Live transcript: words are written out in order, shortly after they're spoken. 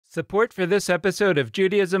Support for this episode of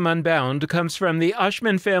Judaism Unbound comes from the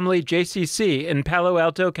Oshman family JCC in Palo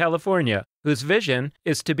Alto, California, whose vision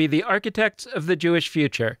is to be the architects of the Jewish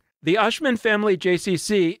future. The Oshman family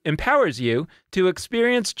JCC empowers you to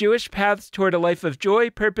experience Jewish paths toward a life of joy,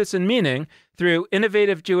 purpose, and meaning through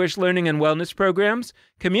innovative Jewish learning and wellness programs,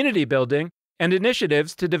 community building, and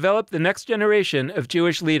initiatives to develop the next generation of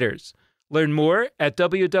Jewish leaders. Learn more at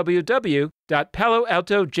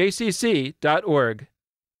www.paloaltojcc.org.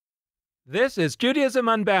 This is Judaism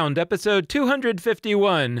Unbound, episode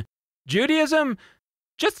 251. Judaism?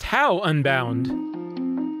 Just how unbound?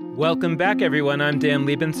 Welcome back, everyone. I'm Dan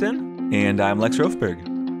Liebenson. And I'm Lex Rofberg.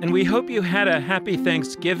 And we hope you had a happy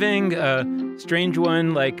Thanksgiving, a strange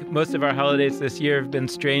one, like most of our holidays this year have been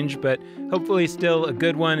strange, but hopefully still a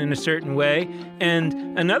good one in a certain way. And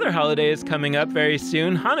another holiday is coming up very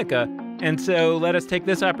soon, Hanukkah. And so let us take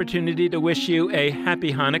this opportunity to wish you a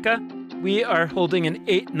happy Hanukkah. We are holding an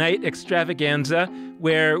 8-night extravaganza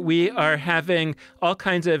where we are having all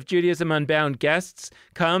kinds of Judaism Unbound guests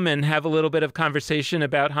come and have a little bit of conversation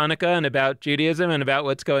about Hanukkah and about Judaism and about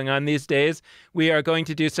what's going on these days. We are going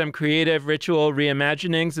to do some creative ritual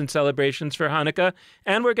reimaginings and celebrations for Hanukkah,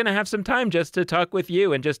 and we're going to have some time just to talk with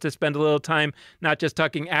you and just to spend a little time not just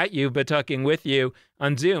talking at you, but talking with you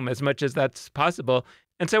on Zoom as much as that's possible.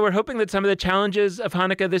 And so we're hoping that some of the challenges of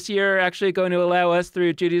Hanukkah this year are actually going to allow us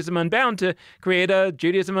through Judaism Unbound to create a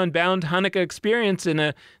Judaism Unbound Hanukkah experience in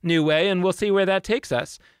a new way, and we'll see where that takes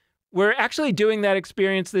us. We're actually doing that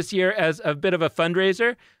experience this year as a bit of a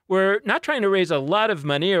fundraiser. We're not trying to raise a lot of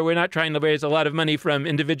money, or we're not trying to raise a lot of money from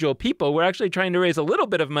individual people. We're actually trying to raise a little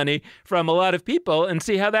bit of money from a lot of people and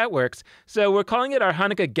see how that works. So we're calling it our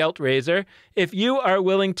Hanukkah Gelt Raiser. If you are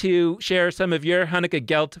willing to share some of your Hanukkah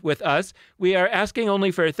Gelt with us, we are asking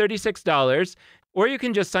only for $36, or you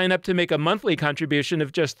can just sign up to make a monthly contribution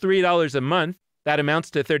of just $3 a month. That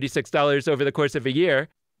amounts to $36 over the course of a year.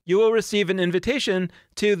 You will receive an invitation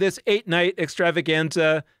to this 8-night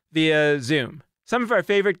extravaganza via Zoom. Some of our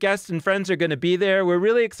favorite guests and friends are going to be there. We're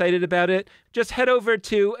really excited about it. Just head over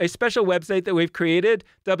to a special website that we've created,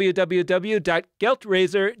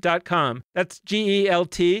 www.geltraiser.com. That's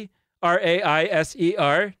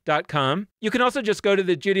GELTRAISER.com. You can also just go to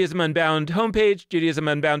the Judaism Unbound homepage,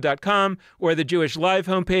 judaismunbound.com, or the Jewish Live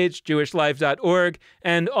homepage, jewishlive.org,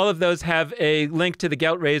 and all of those have a link to the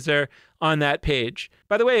Gelt Raiser on that page.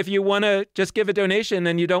 By the way, if you want to just give a donation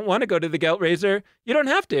and you don't want to go to the Gelt Raiser, you don't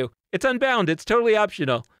have to. It's unbound. It's totally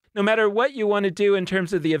optional. No matter what you want to do in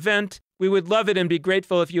terms of the event, we would love it and be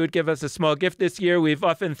grateful if you would give us a small gift this year. We've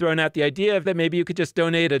often thrown out the idea that maybe you could just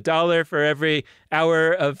donate $1 for every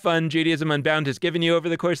hour of fun Judaism Unbound has given you over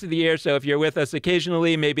the course of the year. So if you're with us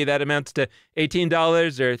occasionally, maybe that amounts to $18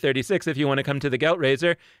 or $36 if you want to come to the Gelt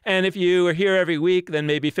Raiser. And if you are here every week, then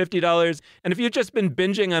maybe $50. And if you've just been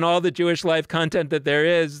binging on all the Jewish Live content that there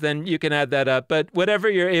is, then you can add that up. But whatever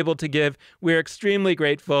you're able to give, we're extremely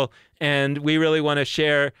grateful. And we really want to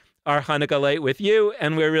share our Hanukkah light with you.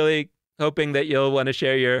 And we're really hoping that you'll want to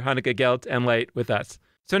share your Hanukkah Gelt and light with us.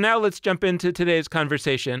 So now let's jump into today's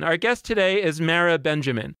conversation. Our guest today is Mara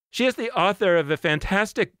Benjamin. She is the author of a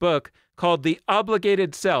fantastic book called The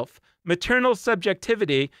Obligated Self, Maternal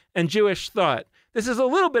Subjectivity and Jewish Thought. This is a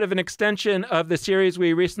little bit of an extension of the series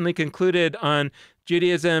we recently concluded on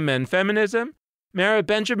Judaism and feminism. Mara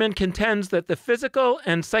Benjamin contends that the physical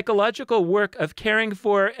and psychological work of caring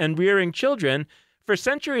for and rearing children, for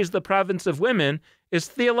centuries the province of women, is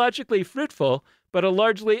theologically fruitful, but a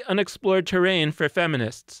largely unexplored terrain for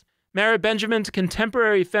feminists. Mara Benjamin's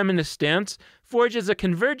contemporary feminist stance forges a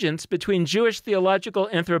convergence between Jewish theological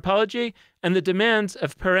anthropology and the demands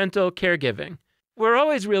of parental caregiving. We're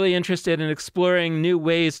always really interested in exploring new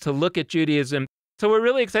ways to look at Judaism, so we're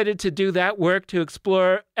really excited to do that work to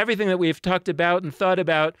explore everything that we've talked about and thought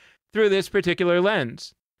about through this particular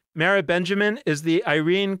lens. Mara Benjamin is the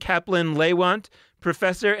Irene Kaplan Lewant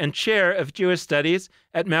Professor and Chair of Jewish Studies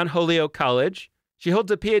at Mount Holyoke College. She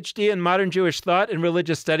holds a PhD in Modern Jewish Thought and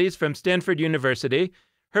Religious Studies from Stanford University.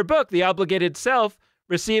 Her book, The Obligated Self,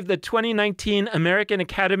 received the 2019 American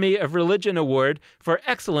Academy of Religion Award for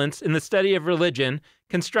Excellence in the Study of Religion,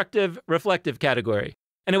 Constructive Reflective category.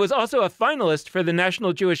 And it was also a finalist for the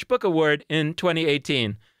National Jewish Book Award in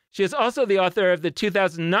 2018. She is also the author of the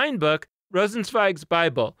 2009 book, Rosenzweig's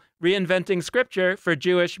Bible, Reinventing Scripture for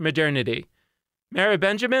Jewish Modernity. Mara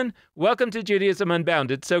Benjamin, welcome to Judaism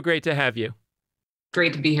Unbound. It's so great to have you.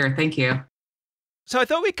 Great to be here. Thank you. So I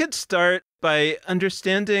thought we could start by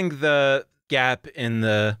understanding the gap in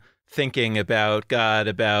the thinking about God,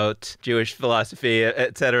 about Jewish philosophy,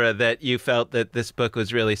 etc., that you felt that this book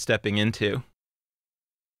was really stepping into.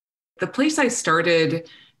 The place I started,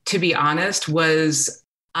 to be honest, was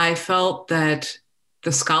I felt that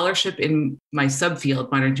the scholarship in my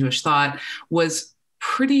subfield, modern Jewish thought, was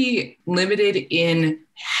pretty limited in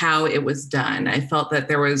how it was done. I felt that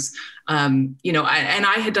there was, and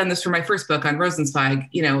I had done this for my first book on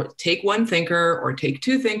Rosenzweig, take one thinker or take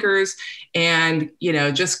two thinkers and,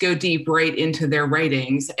 just go deep right into their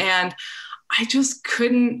writings. And I just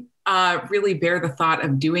couldn't really bear the thought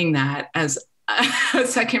of doing that as a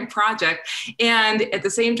second project. And at the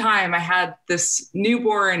same time, I had this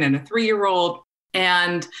newborn and a 3-year-old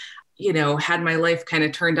and, had my life kind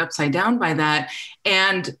of turned upside down by that.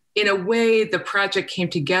 And in a way, the project came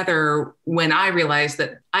together when I realized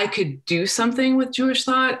that I could do something with Jewish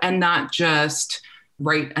thought and not just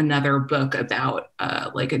write another book about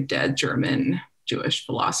like a dead German Jewish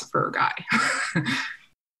philosopher guy.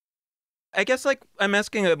 I guess I'm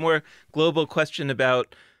asking a more global question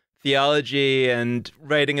about theology and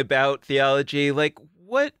writing about theology.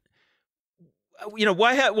 Why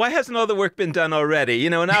hasn't all the work been done already?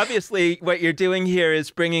 And obviously what you're doing here is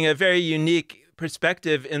bringing a very unique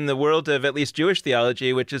perspective in the world of at least Jewish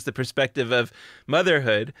theology, which is the perspective of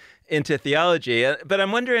motherhood, into theology. But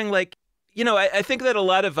I'm wondering, I think that a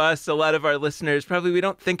lot of our listeners, probably we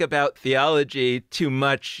don't think about theology too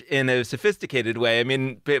much in a sophisticated way. I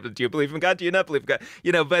mean, do you believe in God? Do you not believe in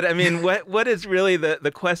God? But I mean, what is really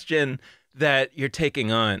the question that you're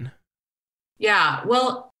taking on? Yeah,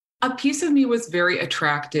 well, a piece of me was very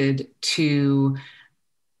attracted to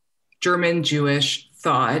German Jewish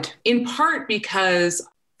thought, in part because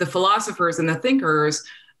the philosophers and the thinkers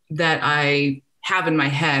that I have in my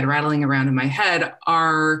head, rattling around in my head,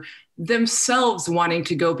 are themselves wanting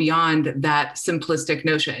to go beyond that simplistic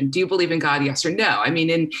notion. Do you believe in God? Yes or no? I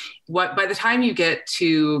mean, by the time you get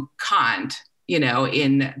to Kant, in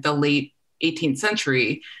the late 18th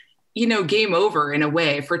century, game over in a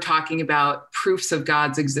way for talking about proofs of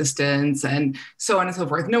God's existence and so on and so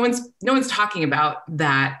forth. No one's talking about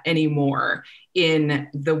that anymore in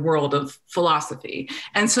the world of philosophy.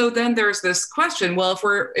 And so then there's this question, well,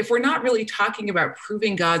 if we're not really talking about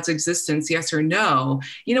proving God's existence, yes or no,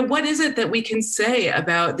 what is it that we can say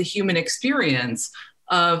about the human experience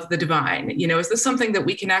of the divine? Is this something that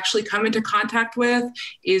we can actually come into contact with?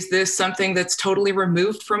 Is this something that's totally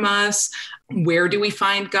removed from us? Where do we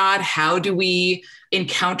find God? How do we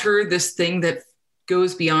encounter this thing that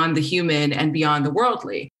goes beyond the human and beyond the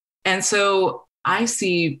worldly? And so I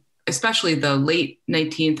see, especially the late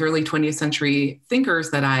 19th, early 20th century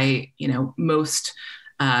thinkers that I, most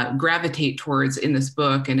gravitate towards in this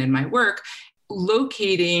book and in my work,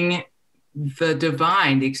 locating the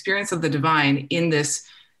divine, the experience of the divine in this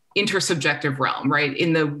intersubjective realm, right?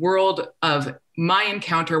 In the world of my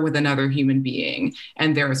encounter with another human being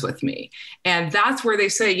and theirs with me. And that's where they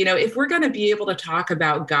say, if we're going to be able to talk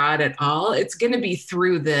about God at all, it's going to be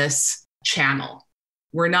through this channel.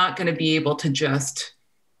 We're not going to be able to just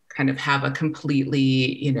kind of have a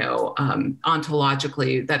completely,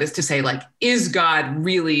 ontologically, that is to say, is God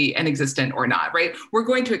really an existent or not, right? We're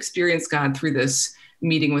going to experience God through this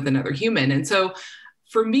meeting with another human. And so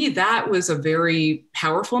for me, that was a very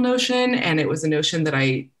powerful notion. And it was a notion that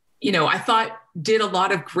I thought did a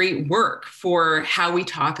lot of great work for how we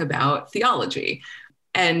talk about theology.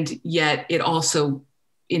 And yet it also,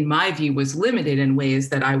 in my view, was limited in ways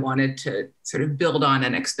that I wanted to sort of build on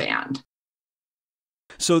and expand.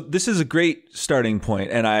 So this is a great starting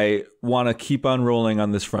point, and I want to keep on rolling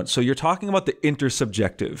on this front. So you're talking about the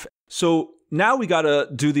intersubjective. So now we got to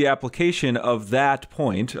do the application of that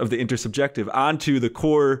point of the intersubjective onto the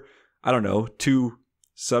core, two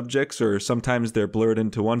subjects, or sometimes they're blurred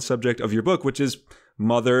into one subject of your book, which is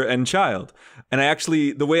mother and child. And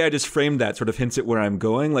the way I just framed that sort of hints at where I'm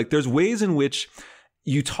going. There's ways in which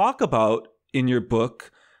you talk about in your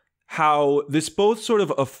book how this both sort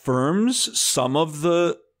of affirms some of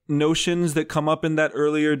the notions that come up in that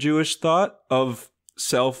earlier Jewish thought of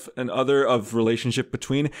self and other, of relationship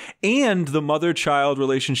between, and the mother-child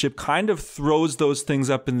relationship kind of throws those things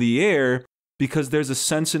up in the air because there's a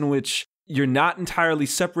sense in which you're not entirely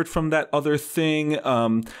separate from that other thing,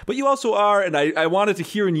 but you also are, and I wanted to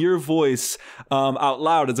hear in your voice out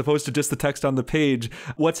loud, as opposed to just the text on the page,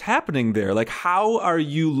 what's happening there? How are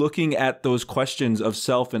you looking at those questions of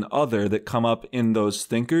self and other that come up in those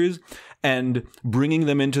thinkers and bringing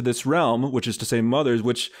them into this realm, which is to say mothers,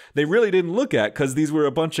 which they really didn't look at because these were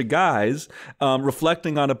a bunch of guys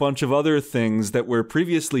reflecting on a bunch of other things that were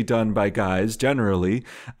previously done by guys generally.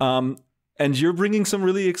 And you're bringing some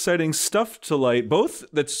really exciting stuff to light, both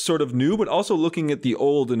that's sort of new, but also looking at the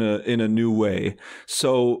old in a new way.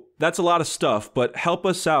 So that's a lot of stuff, but help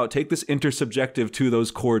us out. Take this intersubjective to those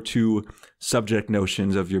core two subject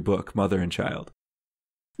notions of your book, mother and child.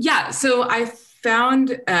 Yeah, so I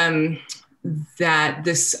found that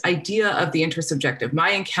this idea of the intersubjective,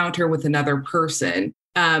 my encounter with another person,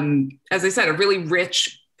 as I said, a really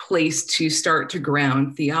rich place to start to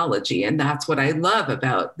ground theology. And that's what I love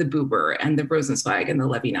about the Buber and the Rosenzweig and the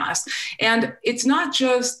Levinas. And it's not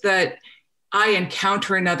just that I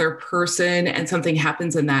encounter another person and something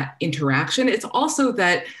happens in that interaction. It's also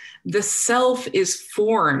that the self is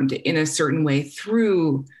formed in a certain way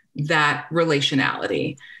through that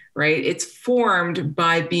relationality, right? It's formed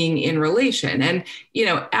by being in relation. And,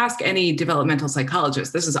 ask any developmental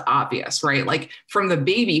psychologist, this is obvious, right? Like from the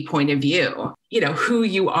baby point of view, who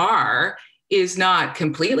you are is not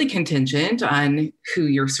completely contingent on who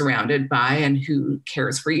you're surrounded by and who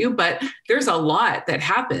cares for you, but there's a lot that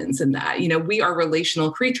happens in that. We are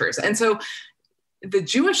relational creatures. And so the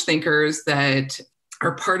Jewish thinkers that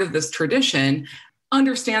are part of this tradition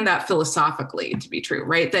understand that philosophically to be true,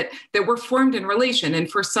 right? That we're formed in relation. And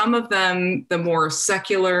for some of them, the more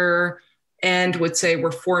secular end would say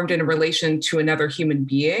we're formed in a relation to another human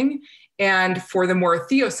being. And for the more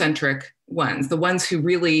theocentric ones, the ones who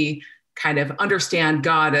really kind of understand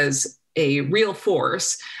God as a real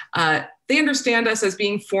force, they understand us as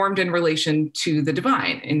being formed in relation to the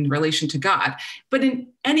divine, in relation to God. But in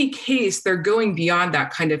any case, they're going beyond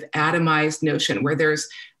that kind of atomized notion where there's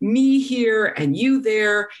me here and you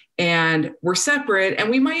there, and we're separate. And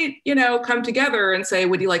we might, come together and say,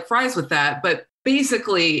 would you like fries with that? But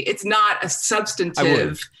basically, it's not a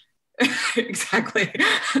substantive. Exactly.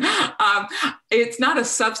 It's not a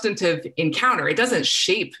substantive encounter. It doesn't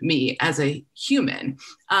shape me as a human.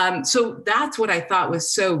 So that's what I thought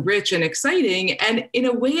was so rich and exciting. And in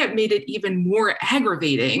a way, it made it even more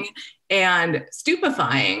aggravating and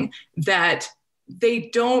stupefying that they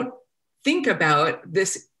don't think about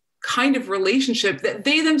this kind of relationship that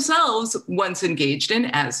they themselves once engaged in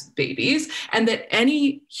as babies, and that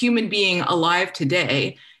any human being alive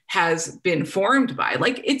today has been formed by.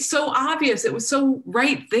 Like, it's so obvious. It was so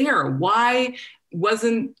right there. Why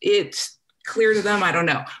wasn't it clear to them? I don't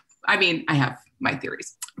know. I mean, I have my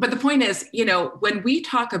theories. But the point is, when we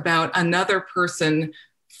talk about another person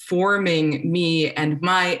forming me and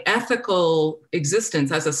my ethical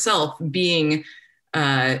existence as a self being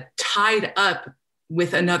tied up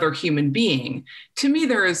with another human being, to me,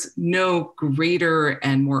 there is no greater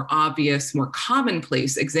and more obvious, more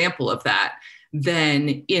commonplace example of that than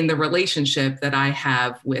in the relationship that I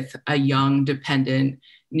have with a young, dependent,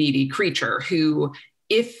 needy creature who,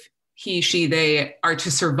 if he, she, they are to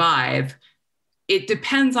survive, it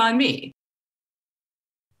depends on me.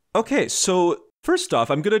 Okay, so first off,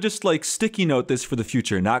 I'm going to just sticky note this for the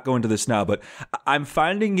future, not go into this now, but I'm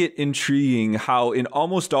finding it intriguing how in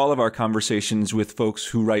almost all of our conversations with folks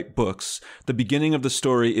who write books, the beginning of the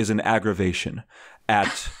story is an aggravation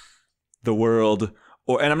at the world.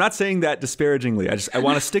 And I'm not saying that disparagingly. I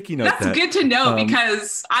want to sticky note That's good to know,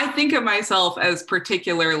 because I think of myself as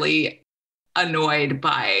particularly annoyed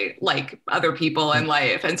by other people in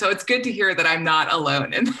life. And so it's good to hear that I'm not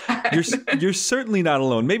alone in that. You're certainly not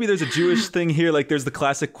alone. Maybe there's a Jewish thing here. There's the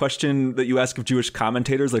classic question that you ask of Jewish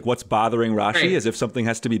commentators, what's bothering Rashi, right? As if something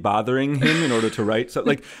has to be bothering him in order to write. So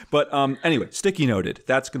but anyway, sticky noted.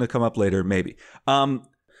 That's going to come up later, maybe.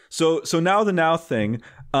 So now the now thing.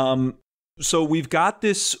 So we've got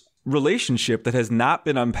this relationship that has not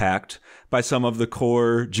been unpacked by some of the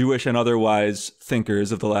core Jewish and otherwise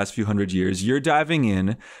thinkers of the last few hundred years. You're diving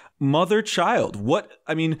in, mother-child.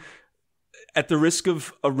 At the risk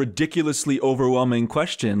of a ridiculously overwhelming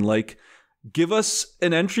question, give us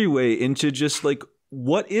an entryway into just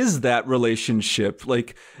what is that relationship?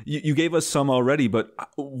 You gave us some already, but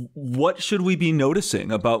what should we be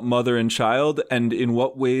noticing about mother and child? And in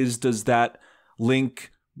what ways does that link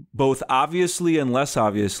both obviously and less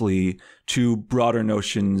obviously to broader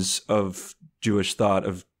notions of Jewish thought,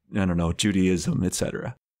 of, Judaism,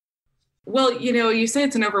 etc.? Well, you say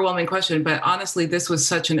it's an overwhelming question, but honestly, this was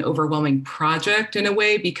such an overwhelming project in a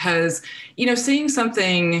way because, seeing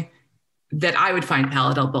something that I would find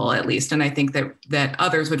palatable, at least, and I think that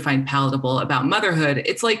others would find palatable about motherhood,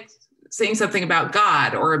 it's like saying something about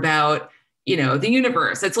God or about, the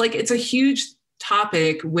universe. It's a huge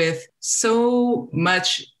topic with so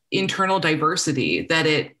much internal diversity that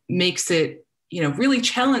it makes it, really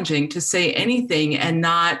challenging to say anything and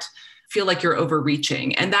not feel like you're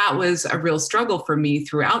overreaching. And that was a real struggle for me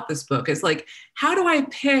throughout this book, is how do I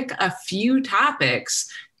pick a few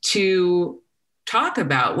topics to talk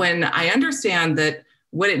about when I understand that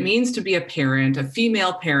what it means to be a parent, a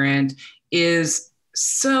female parent, is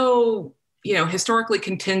so historically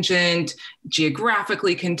contingent,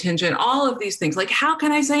 geographically contingent, all of these things. How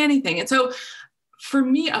can I say anything? And so for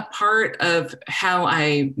me, a part of how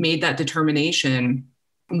I made that determination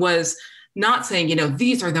was not saying,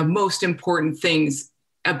 these are the most important things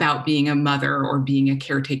about being a mother or being a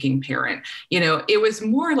caretaking parent. It was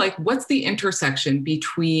more like, what's the intersection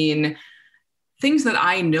between things that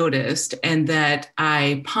I noticed and that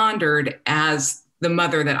I pondered as the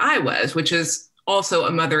mother that I was, which is also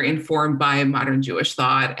a mother informed by modern Jewish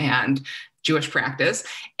thought and Jewish practice,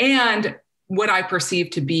 and what I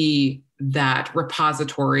perceive to be that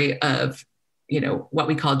repository of, what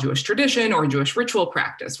we call Jewish tradition or Jewish ritual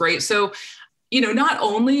practice, right? So, not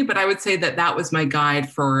only, but I would say that that was my guide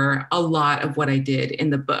for a lot of what I did in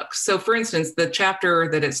the book. So for instance, the chapter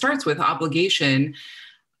that it starts with, obligation,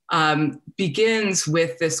 begins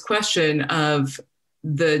with this question of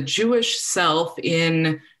the Jewish self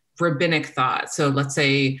in rabbinic thought. So let's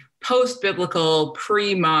say post-biblical,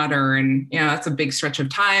 pre-modern, that's a big stretch of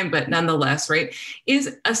time, but nonetheless, right,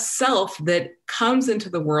 is a self that comes into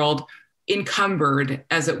the world encumbered,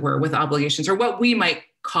 as it were, with obligations, or what we might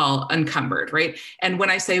call encumbered, right? And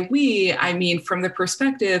when I say we, I mean from the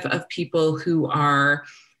perspective of people who are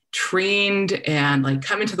trained and like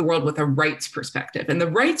come into the world with a rights perspective. And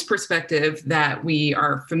the rights perspective that we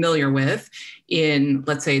are familiar with in,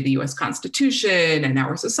 let's say, the US Constitution and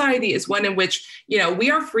our society is one in which,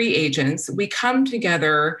 we are free agents. We come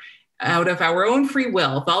together out of our own free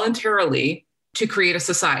will voluntarily to create a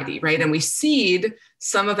society, right? And we cede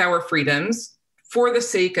some of our freedoms for the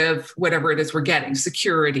sake of whatever it is we're getting,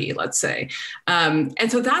 security, let's say.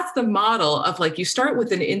 And so that's the model of like, you start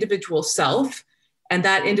with an individual self, and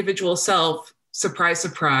that individual self, surprise,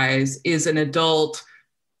 surprise, is an adult,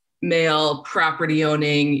 male, property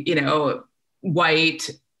owning, white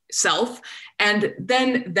self. And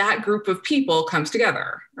then that group of people comes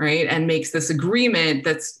together, right? And makes this agreement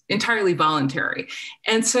that's entirely voluntary.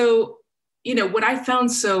 And so, what I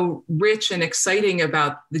found so rich and exciting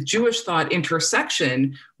about the Jewish thought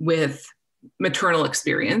intersection with maternal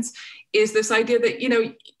experience is this idea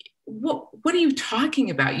that, what are you talking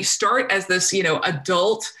about? You start as this,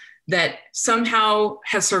 adult that somehow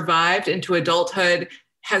has survived into adulthood,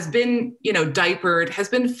 has been, diapered, has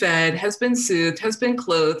been fed, has been soothed, has been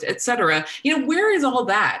clothed, et cetera. Where is all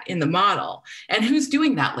that in the model? And who's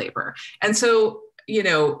doing that labor? And so,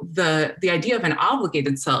 the idea of an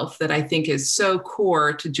obligated self that I think is so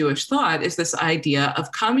core to Jewish thought is this idea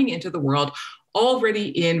of coming into the world already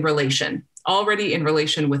in relation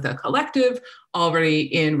with a collective, already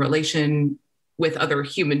in relation with other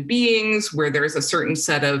human beings, where there's a certain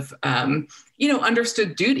set of,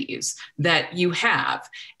 understood duties that you have.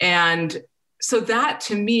 And so that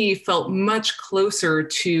to me felt much closer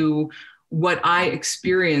to what I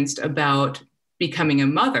experienced about becoming a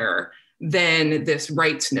mother than this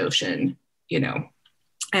rights notion,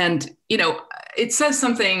 And, it says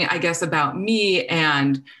something, I guess, about me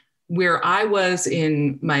and where I was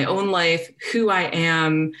in my own life, who I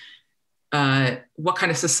am, what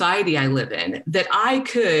kind of society I live in, that I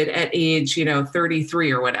could at age,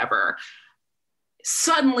 33 or whatever,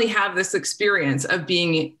 suddenly have this experience of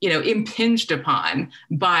being, impinged upon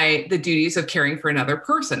by the duties of caring for another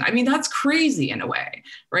person. I mean, that's crazy in a way,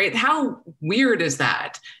 right? How weird is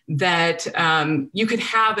that you could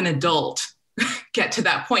have an adult get to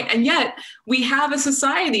that point. And yet we have a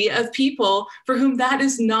society of people for whom that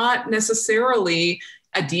is not necessarily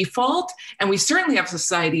a default. And we certainly have a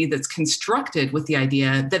society that's constructed with the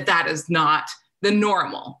idea that that is not the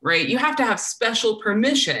normal, right? You have to have special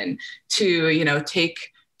permission to,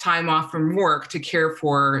 take time off from work to care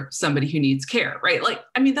for somebody who needs care, right?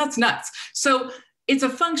 That's nuts. So it's a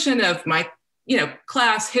function of my,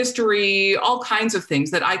 class, history, all kinds of things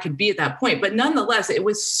that I could be at that point. But nonetheless, it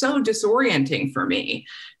was so disorienting for me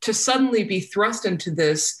to suddenly be thrust into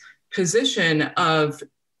this position of,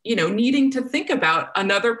 needing to think about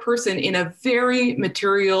another person in a very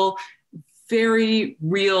material, very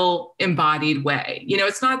real embodied way.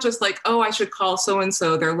 It's not just like, oh, I should call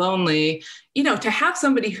so-and-so, they're lonely. To have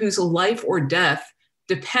somebody whose life or death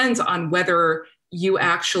depends on whether you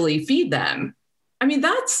actually feed them.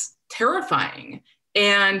 That's terrifying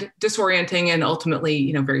and disorienting and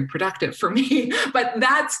ultimately, very productive for me. But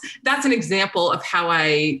that's an example of how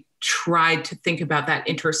I tried to think about that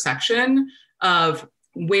intersection of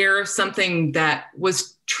where something that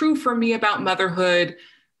was true for me about motherhood,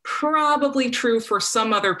 probably true for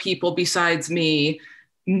some other people besides me,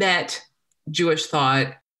 met Jewish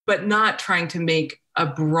thought, but not trying to make a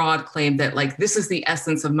broad claim that this is the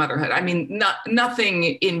essence of motherhood. Nothing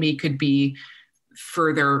in me could be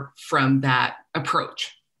further from that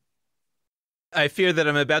approach. I fear that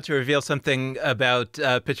I'm about to reveal something about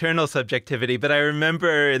paternal subjectivity, but I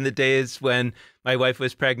remember in the days when my wife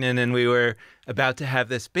was pregnant and we were about to have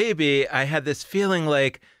this baby, I had this feeling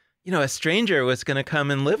like, a stranger was going to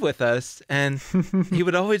come and live with us and he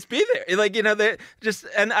would always be there. Like, and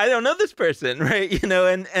I don't know this person, right?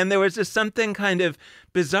 And there was just something kind of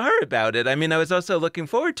bizarre about it. I mean, I was also looking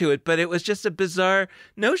forward to it, but it was just a bizarre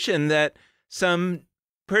notion that some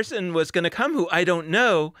person was going to come who I don't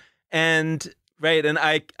know. And right. And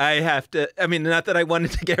I have to, I mean, not that I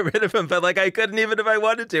wanted to get rid of him, but like I couldn't even if I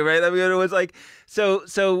wanted to, right? I mean, it was like, so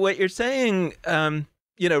what you're saying,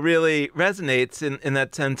 really resonates in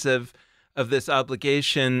that sense of this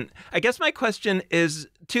obligation. I guess my question is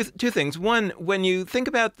two things. One, when you think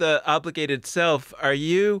about the obligated self, are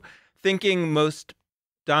you thinking most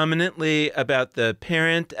dominantly about the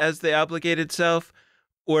parent as the obligated self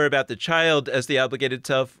or about the child as the obligated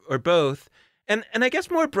self or both? And I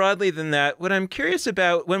guess more broadly than that, what I'm curious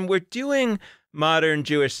about when we're doing modern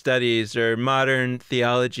Jewish studies or modern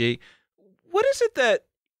theology, what is it that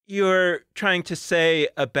you're trying to say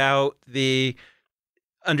about the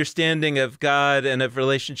understanding of God and of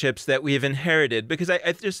relationships that we've inherited? Because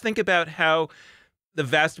I just think about how the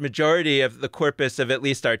vast majority of the corpus of at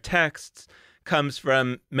least our texts comes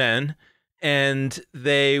from men, and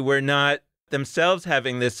they were not themselves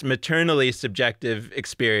having this maternally subjective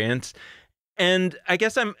experience. And I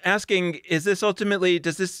guess I'm asking, is this ultimately,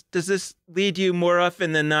 does this lead you more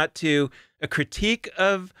often than not to a critique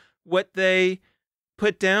of what they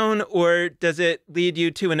put down, or does it lead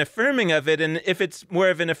you to an affirming of it? And if it's more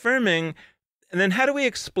of an affirming, and then how do we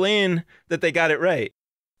explain that they got it right?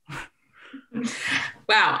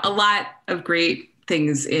 Wow, a lot of great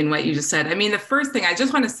things in what you just said. I mean, the first thing I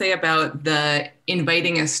just want to say about the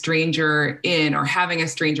inviting a stranger in or having a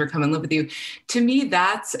stranger come and live with you, to me,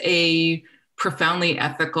 that's a profoundly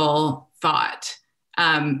ethical thought,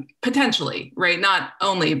 potentially, right? Not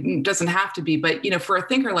only, doesn't have to be, but, for a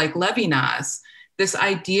thinker like Levinas, this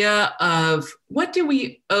idea of what do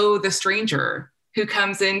we owe the stranger who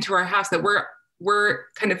comes into our house, that we're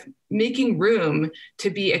kind of making room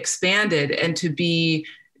to be expanded and to be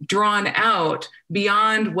drawn out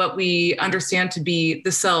beyond what we understand to be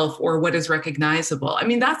the self or what is recognizable. I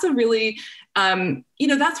mean, that's a really,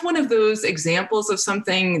 that's one of those examples of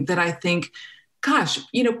something that I think, gosh,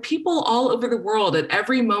 people all over the world at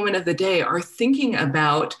every moment of the day are thinking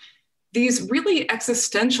about these really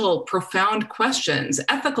existential, profound questions,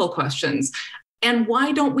 ethical questions. And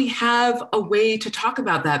why don't we have a way to talk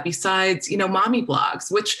about that besides, mommy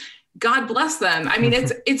blogs, which God bless them. I mean,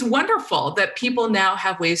 it's wonderful that people now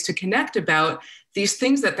have ways to connect about these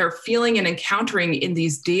things that they're feeling and encountering in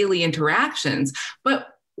these daily interactions.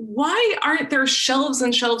 But why aren't there shelves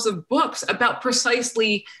and shelves of books about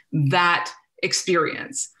precisely that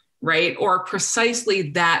experience, right? Or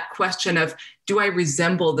precisely that question of, do I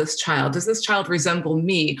resemble this child? Does this child resemble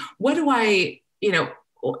me? What do I,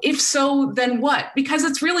 if so, then what? Because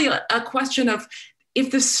it's really a question of,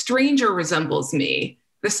 if the stranger resembles me,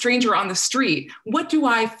 the stranger on the street, what do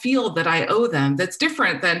I feel that I owe them that's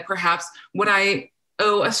different than perhaps what I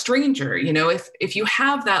owe a stranger? If you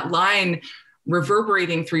have that line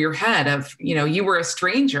reverberating through your head of, you were a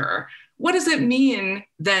stranger, what does it mean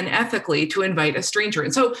then ethically to invite a stranger?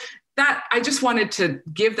 And so that, I just wanted to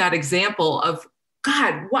give that example of,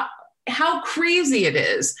 God, how crazy it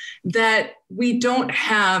is that we don't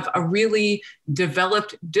have a really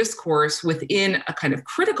developed discourse within a kind of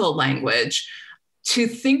critical language to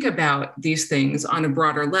think about these things on a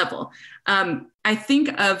broader level. I think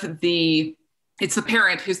of it's the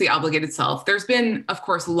parent who's the obligated self. There's been, of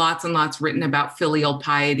course, lots and lots written about filial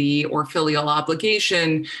piety or filial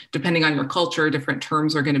obligation. Depending on your culture, different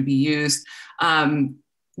terms are going to be used.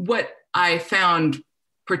 What I found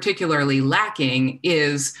particularly lacking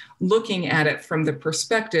is looking at it from the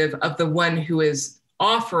perspective of the one who is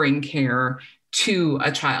offering care to a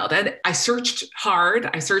child. And I searched hard.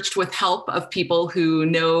 I searched with help of people who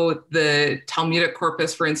know the Talmudic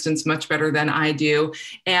corpus, for instance, much better than I do.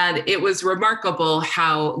 And it was remarkable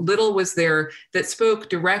how little was there that spoke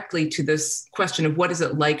directly to this question of what is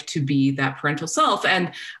it like to be that parental self.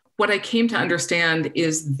 And what I came to understand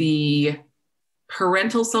is the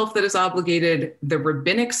parental self that is obligated, the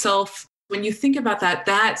rabbinic self. When you think about that,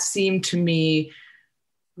 that seemed to me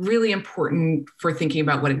really important for thinking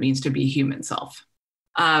about what it means to be human self.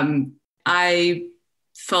 I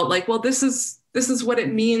felt like, well, this is what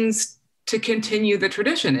it means to continue the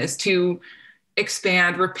tradition, is to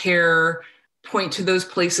expand, repair, point to those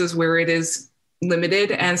places where it is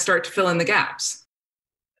limited and start to fill in the gaps.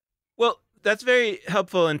 Well, That's very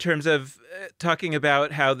helpful in terms of talking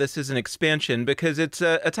about how this is an expansion, because it's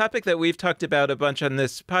a topic that we've talked about a bunch on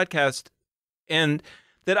this podcast and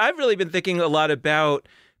that I've really been thinking a lot about,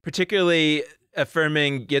 particularly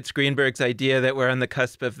affirming Gitz Greenberg's idea that we're on the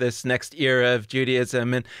cusp of this next era of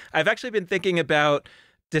Judaism. And I've actually been thinking about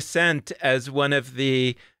descent as one of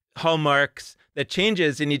the hallmarks that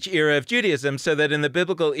changes in each era of Judaism, so that in the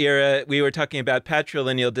biblical era, we were talking about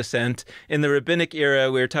patrilineal descent. In the rabbinic era,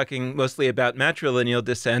 we were talking mostly about matrilineal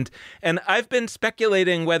descent. And I've been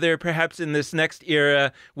speculating whether perhaps in this next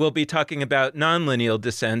era, we'll be talking about nonlineal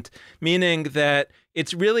descent, meaning that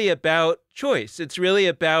it's really about choice. It's really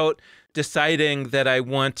about deciding that I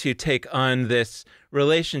want to take on this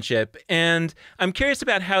relationship. And I'm curious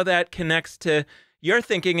about how that connects to your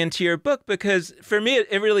thinking into your book, because for me,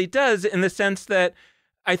 it really does, in the sense that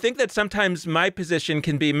I think that sometimes my position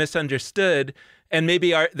can be misunderstood, and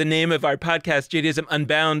maybe the name of our podcast, Judaism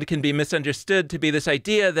Unbound, can be misunderstood to be this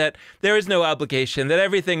idea that there is no obligation, that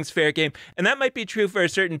everything's fair game. And that might be true for a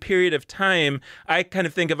certain period of time. I kind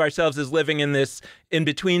of think of ourselves as living in this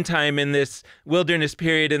in-between time, in this wilderness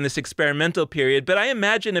period, in this experimental period. But I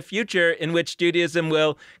imagine a future in which Judaism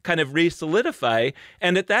will kind of re-solidify.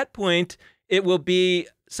 And at that point, it will be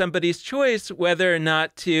somebody's choice whether or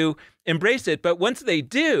not to embrace it. But once they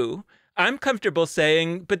do, I'm comfortable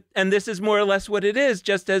saying, and this is more or less what it is,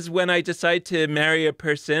 just as when I decide to marry a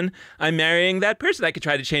person, I'm marrying that person. I could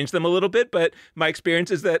try to change them a little bit, but my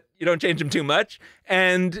experience is that you don't change them too much,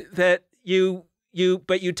 and that you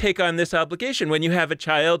take on this obligation. When you have a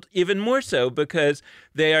child, even more so, because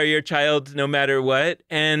they are your child no matter what.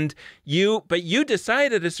 But you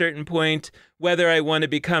decide at a certain point whether I want to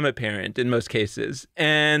become a parent in most cases.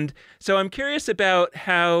 And so I'm curious about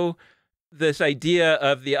how this idea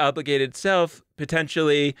of the obligated self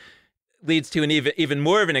potentially leads to an even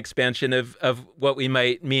more of an expansion of what we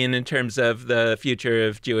might mean in terms of the future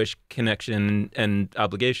of Jewish connection and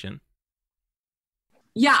obligation.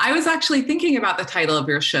 Yeah, I was actually thinking about the title of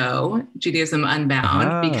your show, Judaism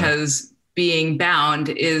Unbound, because being bound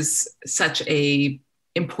is such a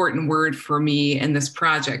important word for me in this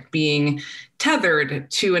project, being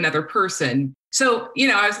tethered to another person. So,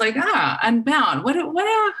 I was like, unbound.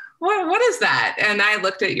 What is that? And I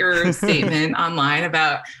looked at your statement online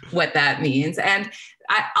about what that means. And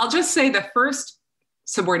I'll just say the first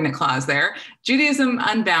subordinate clause there, Judaism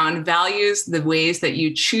Unbound values the ways that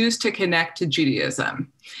you choose to connect to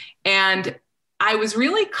Judaism. And I was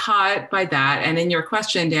really caught by that. And in your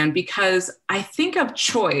question, Dan, because I think of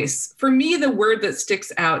choice. For me, the word that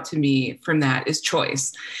sticks out to me from that is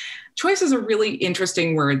choice. Choice is a really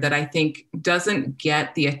interesting word that I think doesn't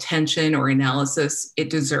get the attention or analysis it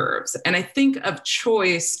deserves. And I think of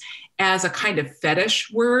choice as a kind of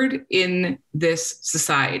fetish word in this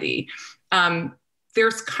society.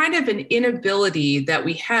 There's kind of an inability that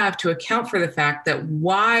we have to account for the fact that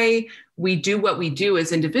why we do what we do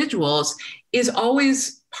as individuals is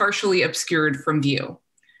always partially obscured from view.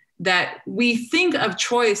 That we think of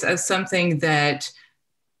choice as something that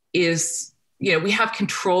is, we have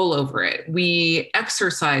control over it. We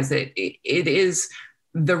exercise it. It is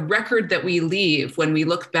the record that we leave when we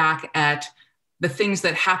look back at the things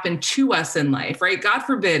that happen to us in life, right? God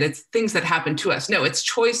forbid it's things that happen to us. No, it's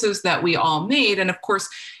choices that we all made. And of course,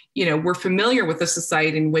 we're familiar with a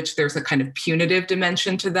society in which there's a kind of punitive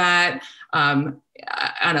dimension to that on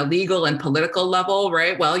a legal and political level,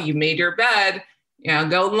 right? Well, you made your bed,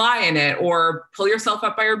 go lie in it, or pull yourself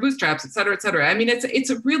up by your bootstraps, et cetera, et cetera. I mean,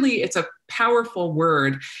 it's a powerful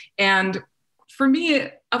word. And for me,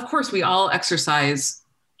 of course, we all exercise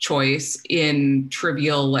choice in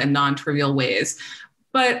trivial and non-trivial ways.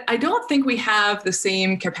 But I don't think we have the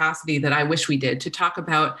same capacity that I wish we did to talk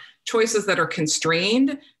about choices that are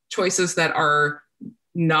constrained, choices that are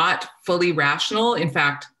not fully rational. In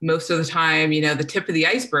fact, most of the time, the tip of the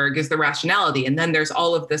iceberg is the rationality. And then there's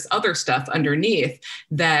all of this other stuff underneath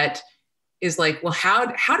that is like, well, how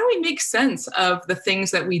do we make sense of the things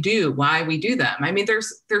that we do, why we do them? I mean,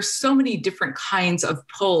 there's so many different kinds of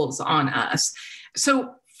pulls on us.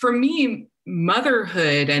 So for me,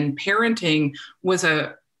 motherhood and parenting was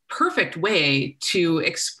a perfect way to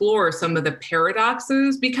explore some of the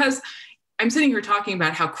paradoxes, because I'm sitting here talking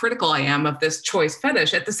about how critical I am of this choice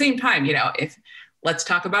fetish. At the same time, if let's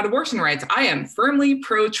talk about abortion rights, I am firmly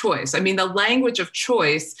pro-choice. I mean, the language of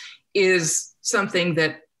choice is something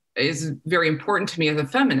that is very important to me as a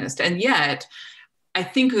feminist. And yet, I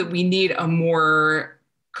think that we need a more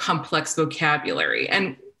complex vocabulary.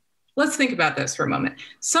 And let's think about this for a moment.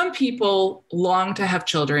 Some people long to have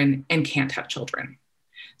children and can't have children.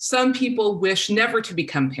 Some people wish never to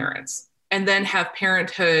become parents and then have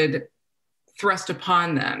parenthood thrust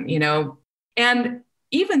upon them, And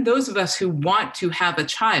even those of us who want to have a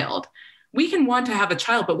child, we can want to have a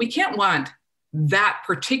child, but we can't want that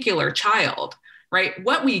particular child, right?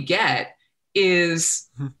 What we get is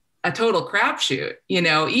a total crapshoot,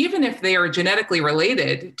 even if they are genetically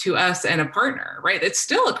related to us and a partner, right? It's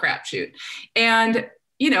still a crapshoot. And,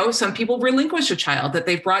 some people relinquish a child that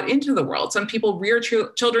they've brought into the world. Some people rear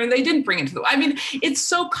children they didn't bring into the world. I mean, it's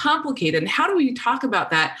so complicated. And how do we talk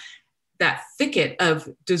about that thicket of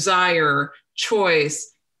desire,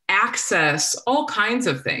 choice, access, all kinds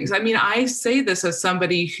of things? I mean, I say this as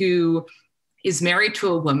somebody who is married to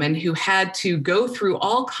a woman who had to go through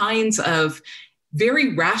all kinds of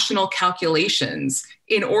very rational calculations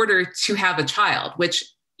in order to have a child, which,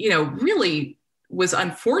 really was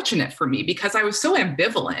unfortunate for me because I was so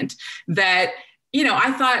ambivalent that,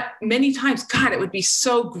 I thought many times, God, it would be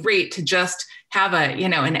so great to just have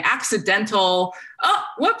an accidental, oh,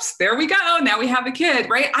 whoops, there we go. Now we have a kid,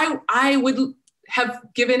 right? I would have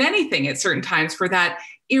given anything at certain times for that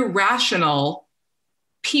irrational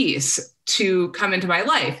piece to come into my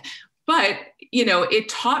life. But, it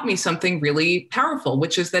taught me something really powerful,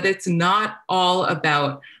 which is that it's not all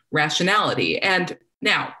about rationality. And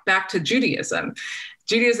now back to Judaism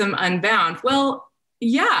Unbound. Well,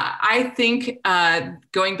 yeah, I think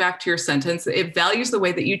going back to your sentence, it values the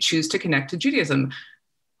way that you choose to connect to Judaism.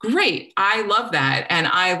 Great. I love that. And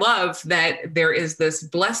I love that there is this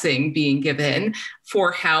blessing being given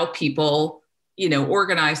for how people,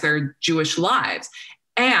 organize their Jewish lives.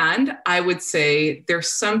 And I would say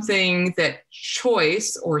there's something that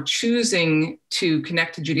choice or choosing to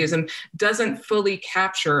connect to Judaism doesn't fully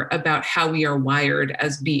capture about how we are wired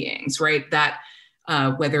as beings, right? That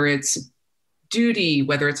whether it's duty,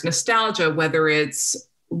 whether it's nostalgia, whether it's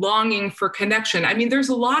longing for connection. I mean, there's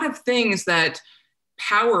a lot of things that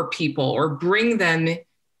power people or bring them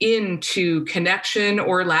into connection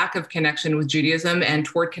or lack of connection with Judaism and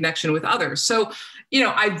toward connection with others. So,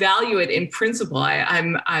 I value it in principle.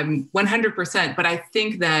 I'm 100%, but I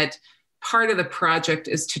think that part of the project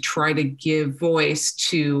is to try to give voice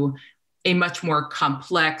to a much more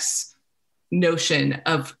complex notion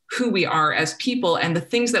of who we are as people and the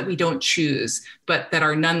things that we don't choose, but that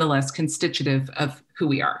are nonetheless constitutive of who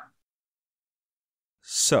we are.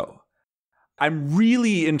 So I'm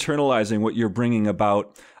really internalizing what you're bringing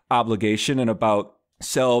about obligation and about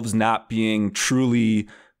selves not being truly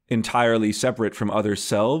entirely separate from other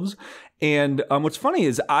selves. And what's funny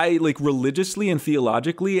is I religiously and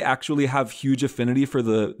theologically actually have huge affinity for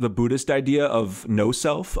the Buddhist idea of no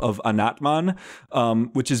self, of anatman,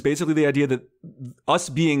 which is basically the idea that us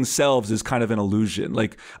being selves is kind of an illusion.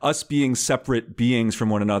 Like us being separate beings from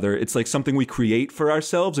one another, it's like something we create for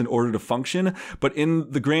ourselves in order to function. But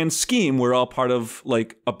in the grand scheme, we're all part of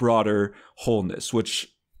a broader wholeness,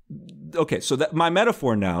 which, okay, so that my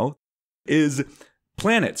metaphor now is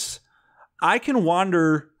planets. I can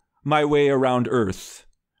wander my way around Earth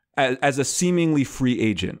as a seemingly free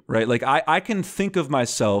agent, right? I can think of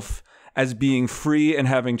myself as being free and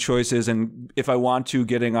having choices, and if I want to,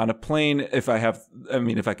 getting on a plane, if I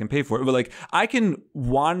can pay for it, but I can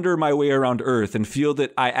wander my way around Earth and feel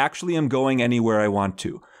that I actually am going anywhere I want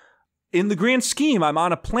to. In the grand scheme, I'm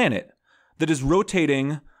on a planet that is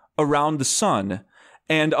rotating around the sun.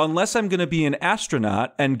 And unless I'm going to be an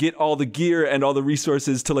astronaut and get all the gear and all the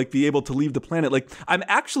resources to be able to leave the planet, I'm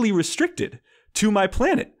actually restricted to my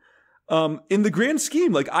planet. In the grand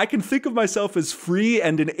scheme, I can think of myself as free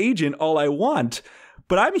and an agent all I want,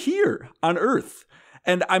 but I'm here on Earth.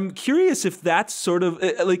 And I'm curious if that's sort of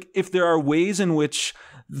if there are ways in which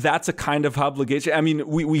that's a kind of obligation. I mean,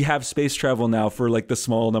 we have space travel now for the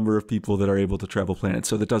small number of people that are able to travel planets,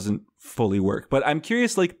 so that doesn't fully work. But I'm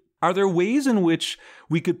curious, are there ways in which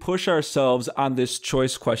we could push ourselves on this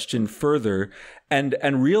choice question further and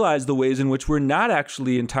realize the ways in which we're not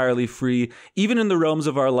actually entirely free, even in the realms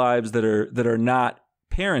of our lives that are not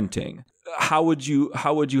parenting? How would you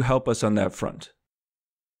help us on that front?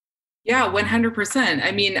 Yeah, 100%.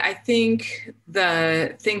 I mean, I think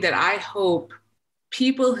the thing that I hope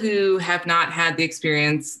people who have not had the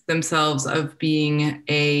experience themselves of being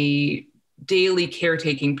a daily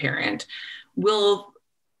caretaking parent will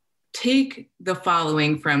take the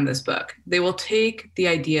following from this book. They will take the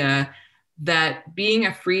idea that being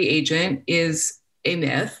a free agent is a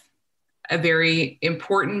myth, a very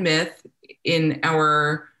important myth in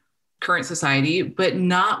our current society, but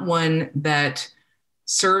not one that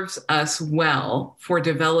serves us well for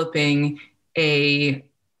developing a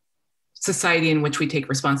society in which we take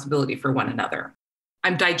responsibility for one another.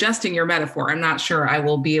 I'm digesting your metaphor. I'm not sure I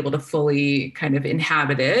will be able to fully kind of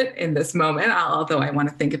inhabit it in this moment, although I want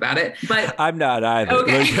to think about it. But I'm not either.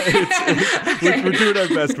 Okay. Okay. We're doing our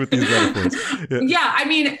best with these metaphors. Yeah, I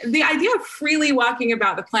mean, the idea of freely walking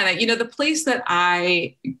about the planet, the place that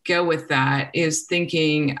I go with that is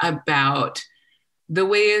thinking about the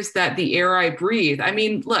ways that the air I breathe. I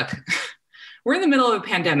mean, look, we're in the middle of a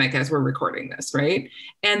pandemic as we're recording this, right?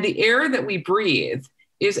 And the air that we breathe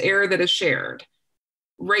is air that is shared.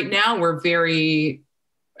 Right now, we're very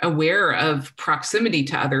aware of proximity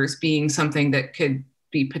to others being something that could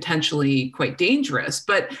be potentially quite dangerous.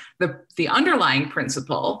 But the underlying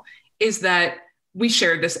principle is that we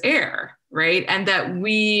share this air, right? And that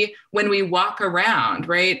when we walk around,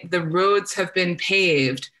 right, the roads have been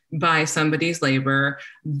paved by somebody's labor.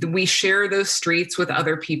 We share those streets with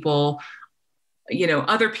other people.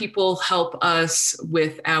 Other people help us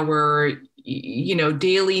with our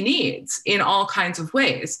daily needs in all kinds of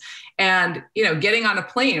ways. And, getting on a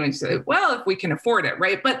plane, we say, well, if we can afford it,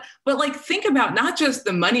 right? But like, think about not just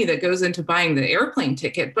the money that goes into buying the airplane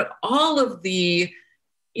ticket, but all of the,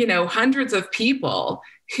 hundreds of people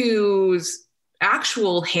whose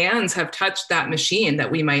actual hands have touched that machine that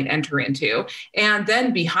we might enter into. And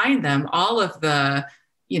then behind them, all of the,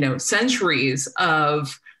 centuries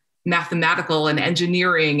of mathematical and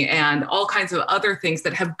engineering and all kinds of other things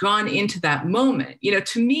that have gone into that moment.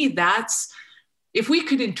 To me, if we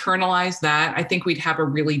could internalize that, I think we'd have a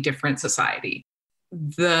really different society.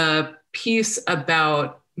 The piece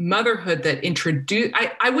about motherhood that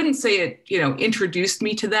I wouldn't say it, introduced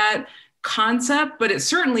me to that concept, but it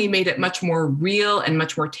certainly made it much more real and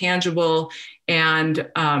much more tangible and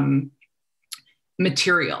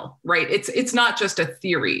material, right? It's not just a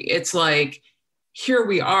theory. It's like, here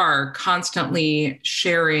we are constantly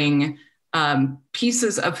sharing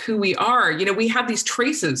pieces of who we are. We have these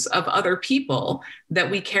traces of other people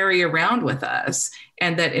that we carry around with us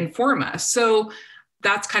and that inform us. So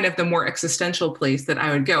that's kind of the more existential place that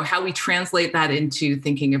I would go. How we translate that into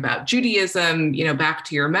thinking about Judaism, back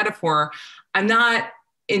to your metaphor, I'm not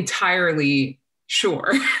entirely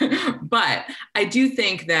sure, but I do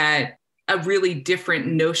think that a really different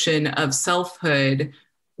notion of selfhood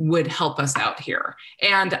would help us out here.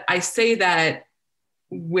 And I say that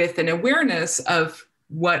with an awareness of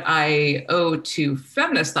what I owe to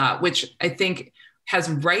feminist thought, which I think has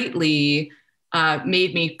rightly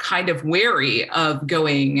made me kind of wary of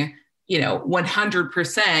going,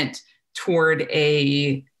 100% toward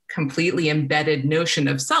a completely embedded notion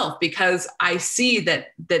of self, because I see that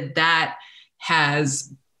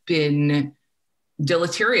has been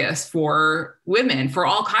deleterious for women, for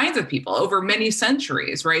all kinds of people over many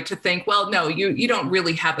centuries, right? To think, well, no, you don't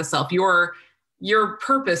really have a self. Your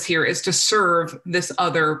purpose here is to serve this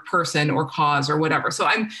other person or cause or whatever. So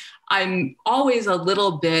I'm always a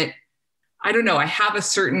little bit, I don't know, I have a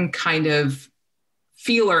certain kind of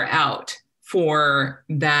feeler out for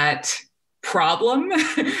that problem.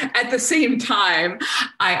 At the same time,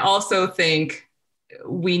 I also think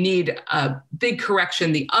we need a big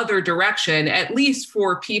correction the other direction, at least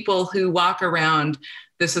for people who walk around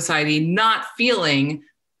the society not feeling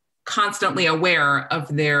constantly aware of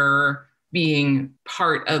their being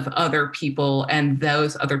part of other people and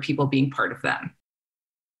those other people being part of them.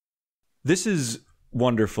 This is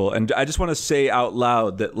wonderful. And I just want to say out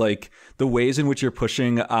loud that, like, the ways in which you're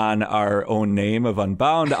pushing on our own name of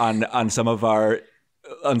Unbound, on some of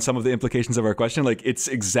the implications of our question, like, it's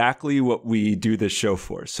exactly what we do this show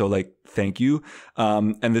for. So, like, thank you.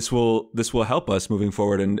 And this will help us moving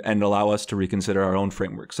forward and allow us to reconsider our own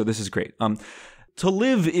framework. So this is great. To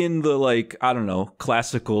live in the, like, I don't know,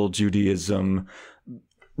 classical Judaism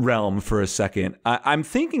realm for a second, I'm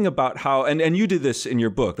thinking about how, and you did this in your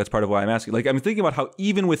book, that's part of why I'm asking, like, I'm thinking about how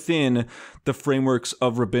even within the frameworks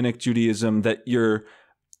of rabbinic Judaism that you're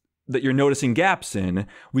noticing gaps in,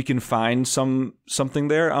 we can find something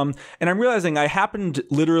there. And I'm realizing I happened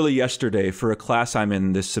literally yesterday for a class I'm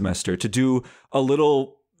in this semester to do a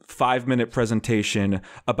little 5-minute presentation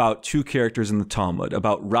about two characters in the Talmud,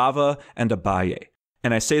 about Rava and Abaye.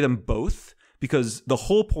 And I say them both because the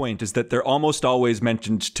whole point is that they're almost always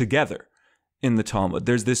mentioned together in the Talmud.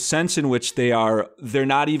 There's this sense in which they're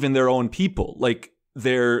not even their own people. Like,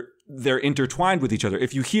 they're intertwined with each other.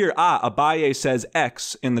 If you hear, Abaye says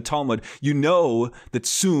X in the Talmud, you know that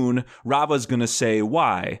soon Rava's going to say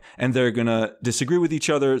Y, and they're going to disagree with each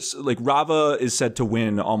other. Like, Rava is said to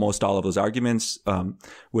win almost all of those arguments,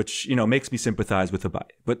 which, makes me sympathize with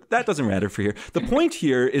Abaye. But that doesn't matter for here. The point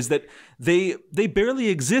here is that they barely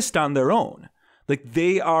exist on their own. Like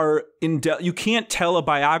they are you can't tell a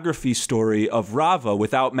biography story of Rava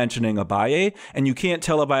without mentioning Abaye, and you can't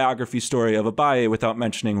tell a biography story of Abaye without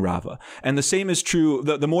mentioning Rava. And the same is true,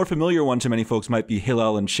 the more familiar one to many folks might be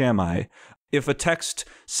Hillel and Shammai. If a text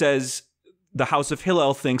says the house of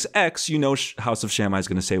Hillel thinks X, you know house of Shammai is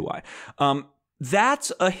going to say Y.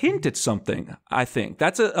 That's a hint at something, I think.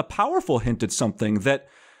 That's a powerful hint at something that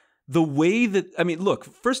the way that, I mean, look,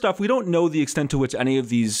 first off, we don't know the extent to which any of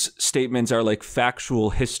these statements are like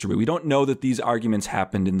factual history. We don't know that these arguments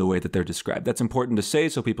happened in the way that they're described. That's important to say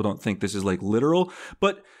so people don't think this is like literal.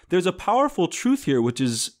 But there's a powerful truth here,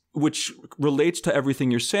 which relates to everything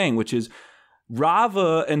you're saying, which is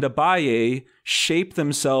Rava and Abaye shape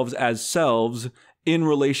themselves as selves in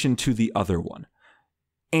relation to the other one.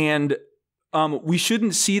 And we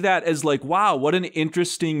shouldn't see that as like, wow, what an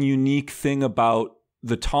interesting, unique thing about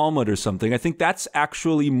the Talmud or something. I think that's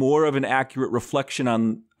actually more of an accurate reflection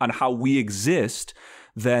on how we exist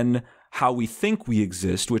than how we think we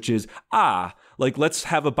exist, which is, like let's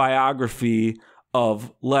have a biography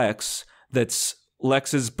of Lex that's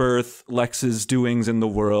Lex's birth, Lex's doings in the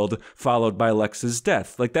world, followed by Lex's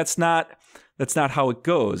death. Like that's not how it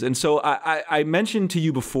goes. And so I mentioned to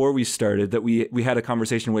you before we started that we had a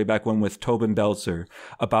conversation way back when with Tobin Belzer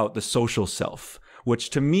about the social self, which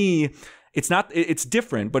to me, it's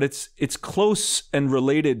different, but it's close and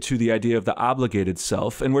related to the idea of the obligated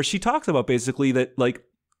self, and where she talks about basically that like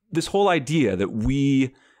this whole idea that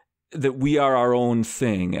we are our own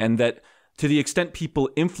thing, and that to the extent people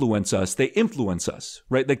influence us, they influence us,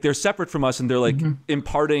 right? Like they're separate from us and they're like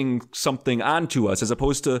imparting something onto us as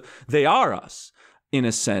opposed to they are us in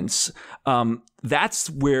a sense. That's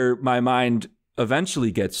where my mind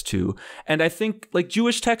eventually gets to. And I think like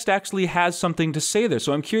Jewish text actually has something to say there.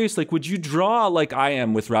 So I'm curious, like, would you draw, like I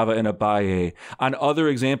am with Rava and Abaye, on other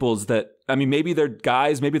examples that, I mean, maybe they're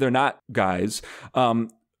guys, maybe they're not guys,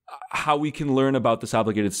 how we can learn about this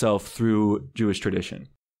obligated self through Jewish tradition?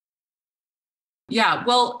 Yeah,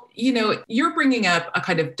 well, you're bringing up a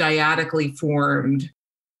kind of dyadically formed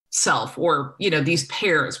self, or, these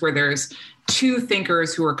pairs where there's two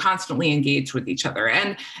thinkers who are constantly engaged with each other.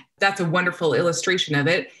 And that's a wonderful illustration of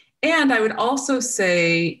it. And I would also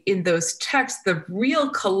say in those texts, the real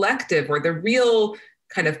collective or the real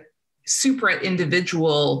kind of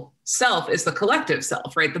supra-individual self is the collective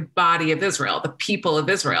self, right? The body of Israel, the people of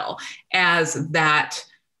Israel, as that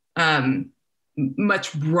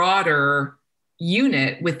much broader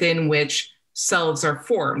unit within which selves are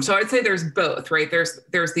formed. So I'd say there's both, right?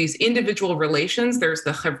 There's these individual relations. There's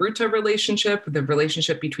the chavruta relationship, the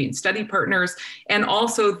relationship between study partners. And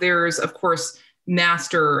also there's, of course,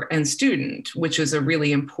 master and student, which is a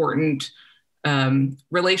really important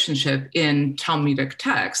relationship in Talmudic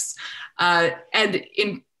texts. And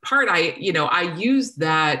in part, I use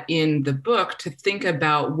that in the book to think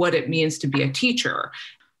about what it means to be a teacher.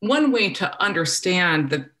 One way to understand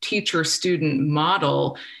the teacher-student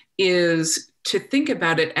model is to think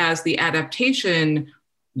about it as the adaptation,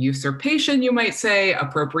 usurpation, you might say,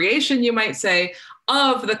 appropriation, you might say,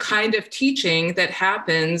 of the kind of teaching that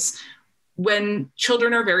happens when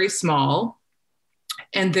children are very small,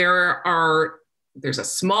 and there's a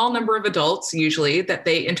small number of adults usually that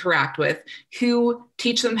they interact with who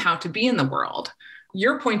teach them how to be in the world.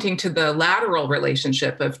 You're pointing to the lateral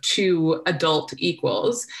relationship of two adult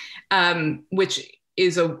equals, which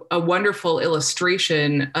is a wonderful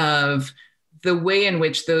illustration of the way in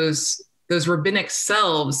which those rabbinic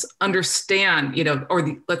selves understand,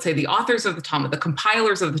 let's say the authors of the Talmud, the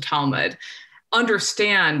compilers of the Talmud,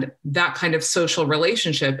 understand that kind of social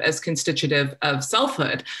relationship as constitutive of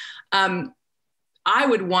selfhood. I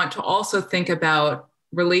would want to also think about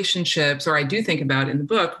relationships, or I do think about in the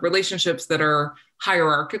book, relationships that are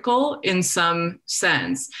hierarchical in some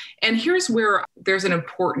sense. And here's where there's an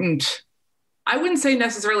important, I wouldn't say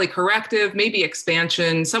necessarily corrective, maybe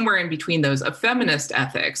expansion, somewhere in between those, of feminist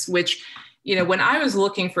ethics, which, when I was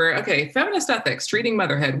looking for, feminist ethics, treating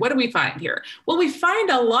motherhood, what do we find here? Well, we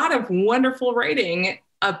find a lot of wonderful writing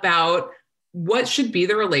about what should be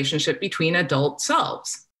the relationship between adult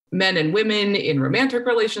selves, men and women in romantic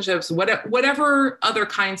relationships, whatever other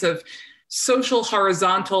kinds of social,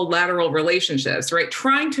 horizontal, lateral relationships, right?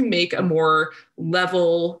 Trying to make a more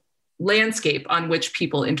level landscape on which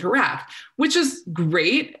people interact, which is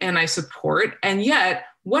great and I support. And yet,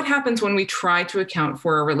 what happens when we try to account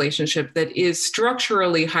for a relationship that is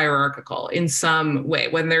structurally hierarchical in some way,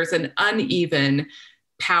 when there's an uneven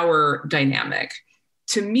power dynamic?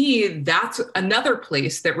 To me, that's another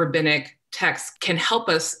place that rabbinic texts can help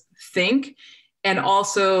us think, and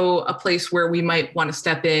also a place where we might want to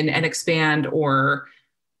step in and expand or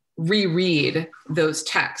reread those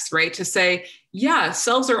texts, right? To say, yeah,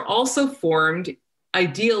 selves are also formed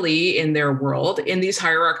ideally in their world in these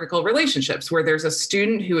hierarchical relationships where there's a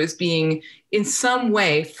student who is being in some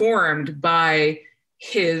way formed by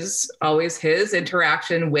always his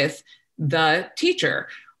interaction with the teacher.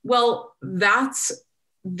 Well,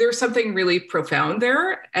 there's something really profound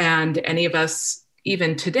there. And any of us,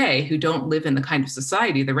 even today, who don't live in the kind of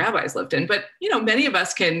society the rabbis lived in, but, many of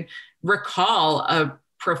us can recall a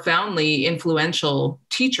profoundly influential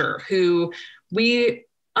teacher who we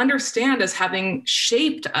understand as having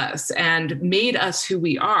shaped us and made us who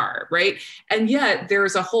we are, right? And yet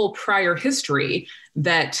there's a whole prior history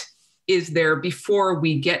that is there before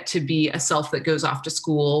we get to be a self that goes off to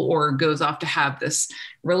school or goes off to have this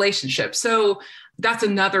relationship. So that's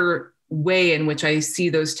another way in which I see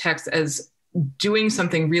those texts as doing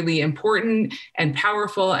something really important and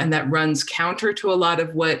powerful, and that runs counter to a lot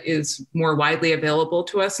of what is more widely available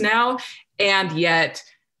to us now, and yet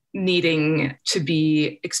needing to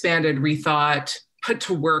be expanded, rethought, put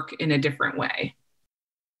to work in a different way.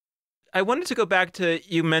 I wanted to go back to,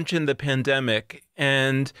 you mentioned the pandemic,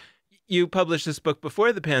 and you published this book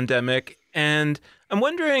before the pandemic, and I'm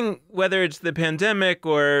wondering whether it's the pandemic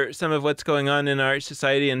or some of what's going on in our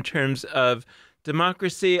society in terms of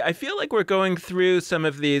democracy. I feel like we're going through some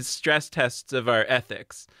of these stress tests of our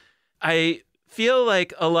ethics. I feel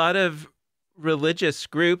like a lot of religious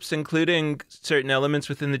groups, including certain elements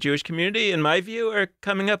within the Jewish community, in my view, are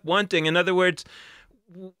coming up wanting. In other words,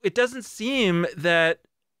 it doesn't seem that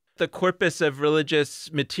the corpus of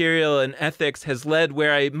religious material and ethics has led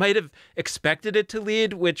where I might have expected it to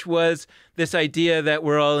lead, which was this idea that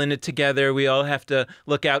we're all in it together. We all have to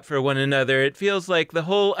look out for one another. It feels like the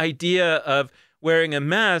whole idea of wearing a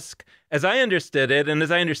mask, as I understood it, and as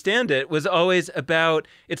I understand it, was always about,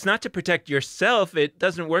 it's not to protect yourself. It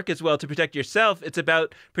doesn't work as well to protect yourself. It's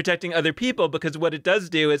about protecting other people, because what it does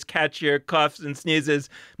do is catch your coughs and sneezes,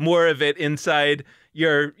 more of it inside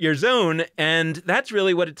your zone. And that's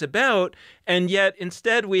really what it's about. And yet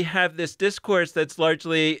instead we have this discourse that's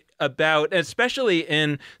largely about, especially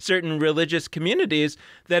in certain religious communities,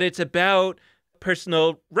 that it's about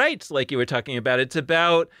personal rights, like you were talking about. It's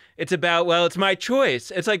about, well, it's my choice.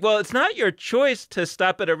 It's like, well, it's not your choice to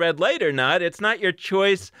stop at a red light or not. It's not your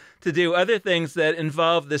choice to do other things that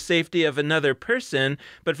involve the safety of another person.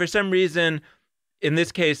 But for some reason, in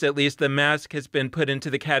this case, at least, the mask has been put into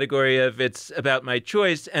the category of it's about my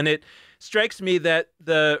choice. And it strikes me that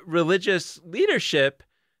the religious leadership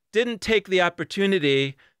didn't take the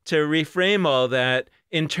opportunity to reframe all that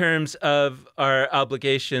in terms of our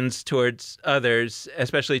obligations towards others,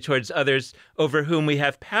 especially towards others over whom we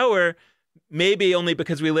have power, maybe only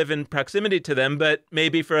because we live in proximity to them, but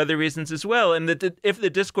maybe for other reasons as well. And that if the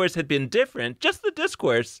discourse had been different, just the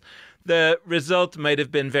discourse, the result might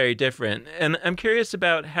have been very different. And I'm curious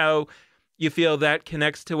about how you feel that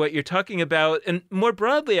connects to what you're talking about. And more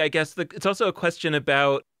broadly, I guess it's also a question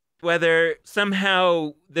about whether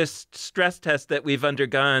somehow this stress test that we've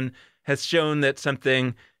undergone has shown that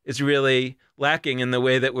something is really lacking in the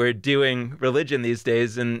way that we're doing religion these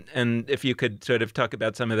days. And if you could sort of talk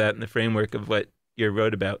about some of that in the framework of what you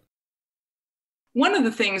wrote about. One of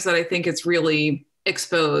the things that I think is really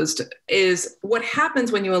exposed is what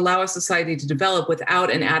happens when you allow a society to develop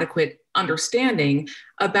without an adequate understanding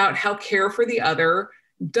about how care for the other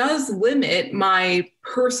does limit my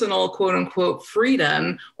personal, quote unquote,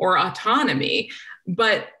 freedom or autonomy,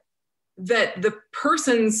 but that the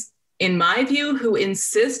persons, in my view, who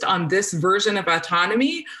insist on this version of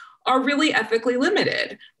autonomy are really ethically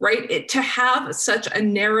limited, right? To have such a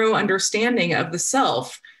narrow understanding of the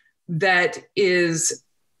self that is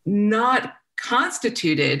not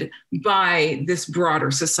constituted by this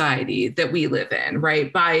broader society that we live in,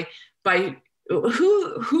 right? By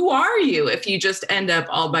who are you if you just end up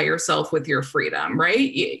all by yourself with your freedom,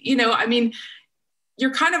 right? I mean,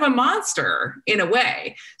 you're kind of a monster in a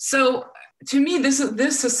way. So to me,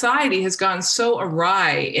 this society has gone so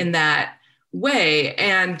awry in that way.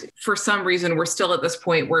 And for some reason, we're still at this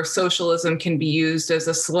point where socialism can be used as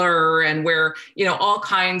a slur, and where, all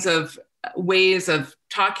kinds of ways of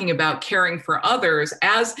talking about caring for others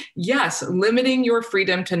as, yes, limiting your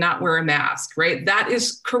freedom to not wear a mask, right? That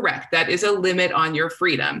is correct. That is a limit on your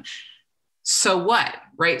freedom. So what,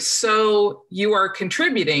 right? So you are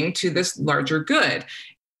contributing to this larger good.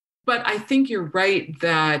 But I think you're right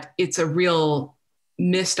that it's a real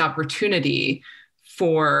missed opportunity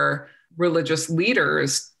for religious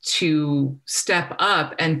leaders to step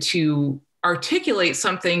up and to articulate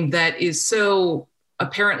something that is so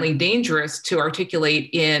apparently dangerous to articulate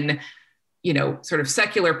in, sort of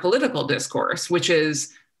secular political discourse, which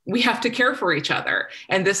is we have to care for each other.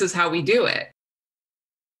 And this is how we do it.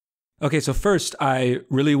 Okay, so first, I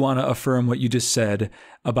really want to affirm what you just said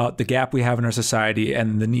about the gap we have in our society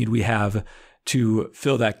and the need we have to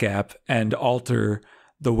fill that gap and alter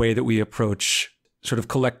the way that we approach sort of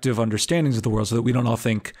collective understandings of the world so that we don't all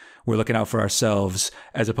think we're looking out for ourselves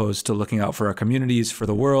as opposed to looking out for our communities, for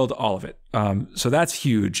the world, all of it. So that's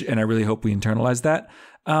huge, and I really hope we internalize that.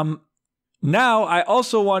 Now, I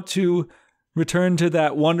also want to return to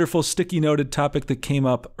that wonderful sticky noted topic that came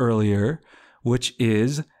up earlier, which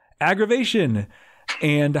is aggravation,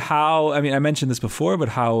 and how, I mean, I mentioned this before, but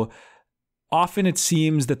how often it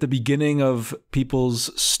seems that the beginning of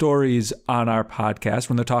people's stories on our podcast,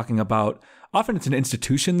 when they're talking about, often it's an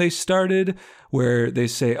institution they started where they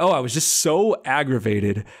say, oh, I was just so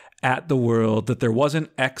aggravated at the world that there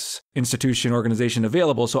wasn't X institution, organization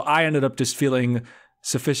available. So I ended up just feeling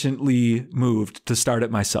sufficiently moved to start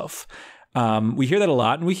it myself. We hear that a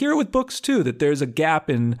lot, and we hear it with books too, that there's a gap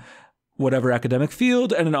in whatever academic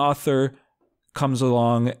field, and an author comes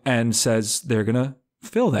along and says they're going to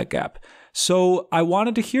fill that gap. So I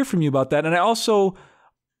wanted to hear from you about that. And I also,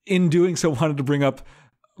 in doing so, wanted to bring up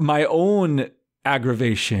my own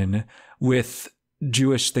aggravation with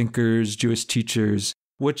Jewish thinkers, Jewish teachers,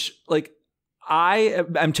 which, like, I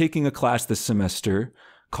am taking a class this semester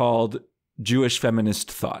called Jewish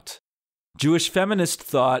Feminist Thought. Jewish Feminist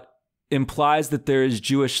Thought implies that there is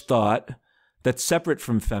Jewish thought that's separate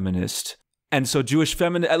from feminist. And so Jewish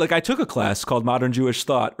feminist, like, I took a class called Modern Jewish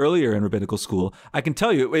Thought earlier in rabbinical school. I can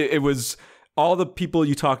tell you, it was all the people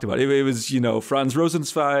you talked about. It was, Franz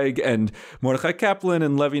Rosenzweig and Mordechai Kaplan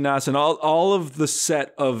and Levi Nass and all of the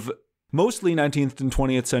set of mostly 19th and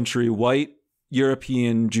 20th century white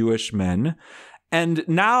European Jewish men. And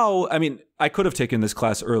now, I mean, I could have taken this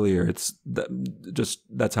class earlier.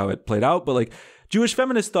 That's how it played out. But like, Jewish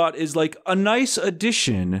feminist thought is like a nice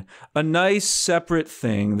addition, a nice separate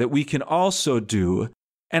thing that we can also do.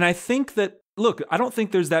 And I think that, look, I don't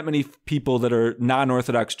think there's that many people that are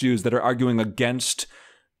non-Orthodox Jews that are arguing against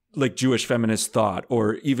like Jewish feminist thought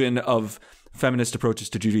or even of feminist approaches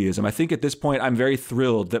to Judaism. I think at this point, I'm very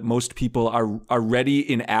thrilled that most people are ready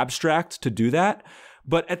in abstract to do that.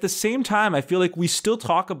 But at the same time, I feel like we still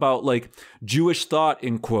talk about like Jewish thought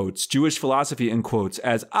in quotes, Jewish philosophy in quotes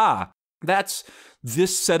as, that's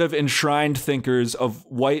this set of enshrined thinkers of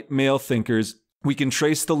white male thinkers. We can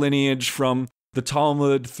trace the lineage from the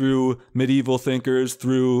Talmud through medieval thinkers,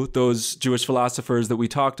 through those Jewish philosophers that we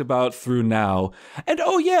talked about, through now. And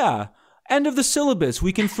oh yeah, end of the syllabus.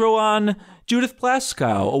 We can throw on Judith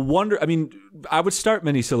Plaskow, I would start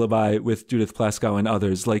many syllabi with Judith Plaskow and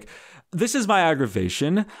others. Like, this is my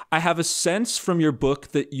aggravation. I have a sense from your book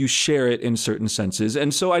that you share it in certain senses.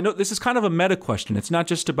 And so I know this is kind of a meta question. It's not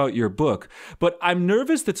just about your book, but I'm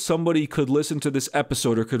nervous that somebody could listen to this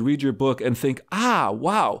episode or could read your book and think,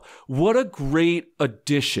 wow, what a great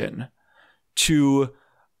addition to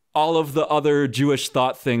all of the other Jewish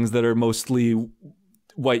thought things that are mostly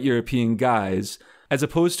white European guys, as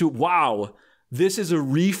opposed to, wow, this is a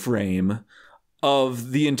reframe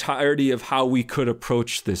of the entirety of how we could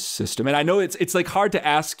approach this system. And I know it's like hard to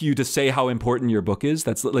ask you to say how important your book is.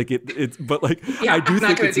 That's like but like, yeah, I do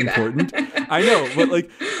think it's important. I know, but like,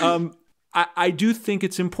 I do think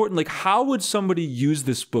it's important. Like, how would somebody use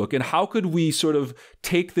this book, and how could we sort of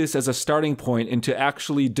take this as a starting point into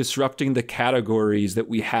actually disrupting the categories that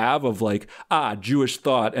we have of like, Jewish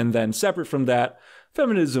thought, and then separate from that,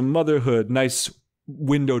 feminism, motherhood, nice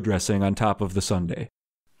window dressing on top of the sundae?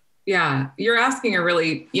 Yeah, you're asking a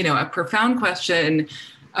really, a profound question,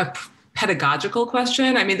 a pedagogical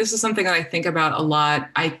question. I mean, this is something that I think about a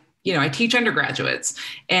lot. I teach undergraduates,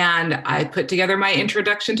 and I put together my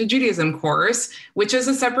Introduction to Judaism course, which is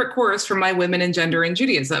a separate course from my Women in Gender and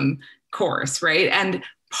Judaism course, right? And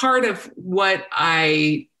part of what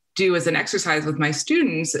I do as an exercise with my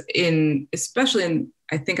students, especially in,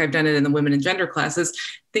 I think I've done it in the Women in Gender classes,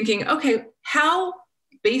 thinking, okay, how,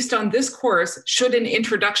 based on this course, should an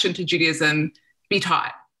introduction to Judaism be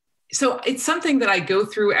taught? So it's something that I go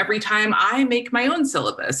through every time I make my own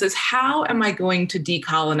syllabus, is how am I going to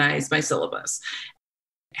decolonize my syllabus?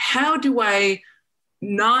 How do I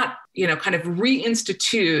not, kind of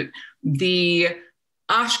reinstitute the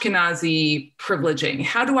Ashkenazi privileging?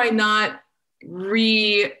 How do I not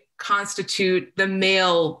reconstitute the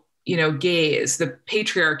male, gaze, the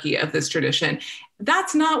patriarchy of this tradition?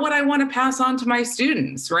 That's not what I want to pass on to my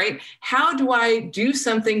students, right? How do I do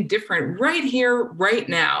something different right here, right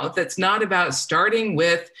now, that's not about starting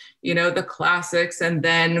with, the classics and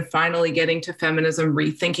then finally getting to feminism,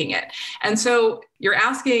 rethinking it? And so you're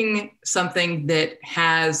asking something that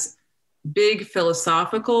has big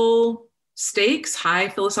philosophical stakes, high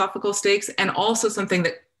philosophical stakes, and also something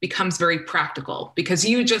that becomes very practical because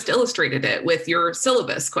you just illustrated it with your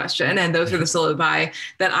syllabus question. And those are the syllabi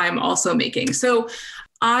that I'm also making. So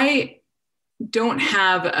I don't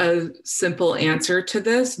have a simple answer to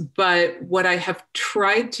this, but what I have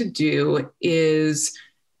tried to do is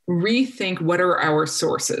rethink what are our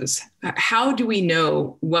sources? How do we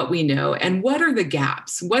know what we know? And what are the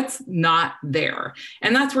gaps? What's not there?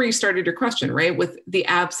 And that's where you started your question, right? With the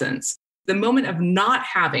absence. The moment of not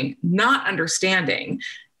having, not understanding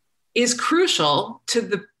is crucial to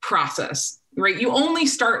the process, right? You only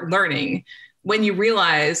start learning when you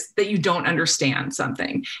realize that you don't understand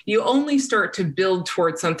something. You only start to build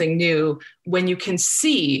towards something new when you can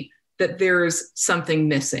see that there's something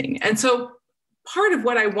missing. And so part of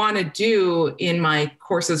what I want to do in my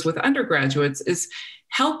courses with undergraduates is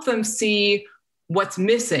help them see what's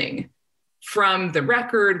missing from the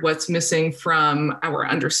record, what's missing from our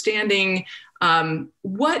understanding.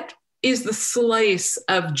 What is the slice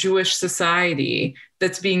of Jewish society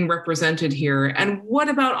that's being represented here? And what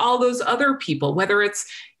about all those other people, whether it's,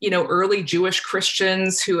 early Jewish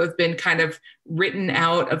Christians who have been kind of written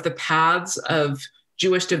out of the paths of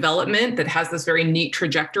Jewish development that has this very neat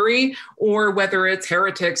trajectory, or whether it's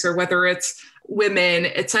heretics or whether it's women,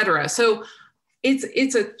 et cetera. So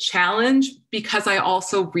it's a challenge because I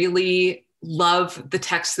also really love the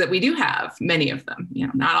texts that we do have, many of them,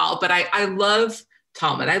 not all, but I love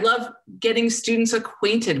Talmud. I love getting students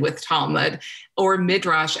acquainted with Talmud or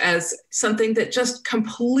Midrash as something that just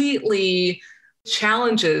completely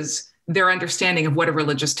challenges their understanding of what a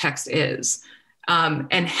religious text is,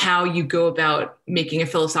 and how you go about making a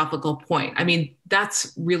philosophical point. I mean,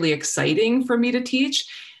 that's really exciting for me to teach.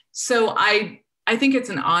 So I think it's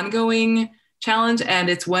an ongoing challenge, and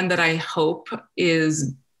it's one that I hope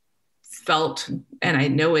is felt, and I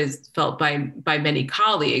know is felt by many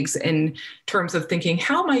colleagues in terms of thinking,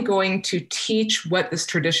 how am I going to teach what this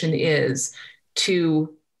tradition is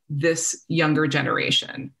to this younger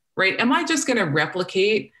generation, right? Am I just going to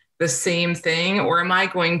replicate the same thing, or am I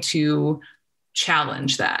going to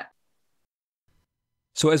challenge that?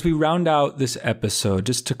 So as we round out this episode,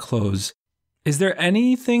 just to close, is there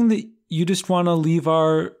anything that you just want to leave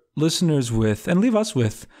our listeners with and leave us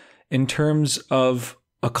with in terms of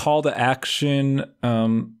a call to action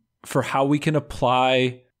for how we can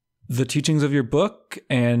apply the teachings of your book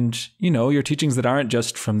and, your teachings that aren't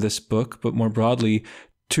just from this book, but more broadly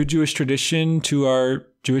to Jewish tradition, to our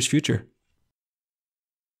Jewish future?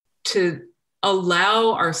 To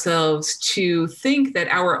allow ourselves to think that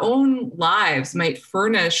our own lives might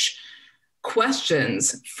furnish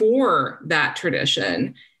questions for that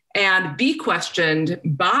tradition and be questioned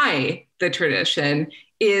by the tradition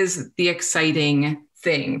is the exciting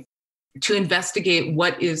thing. To investigate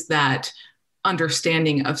what is that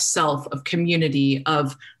understanding of self, of community,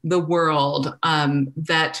 of the world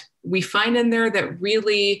that we find in there that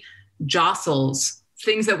really jostles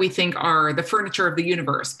things that we think are the furniture of the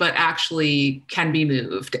universe, but actually can be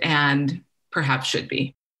moved and perhaps should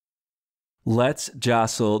be. Let's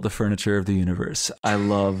jostle the furniture of the universe. I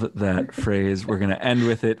love that phrase. We're going to end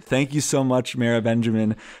with it. Thank you so much, Mara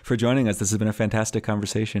Benjamin, for joining us. This has been a fantastic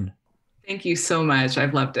conversation. Thank you so much.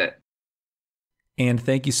 I've loved it. And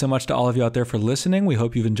thank you so much to all of you out there for listening. We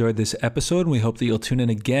hope you've enjoyed this episode, and we hope that you'll tune in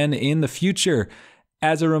again in the future.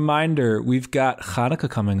 As a reminder, we've got Hanukkah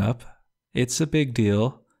coming up. It's a big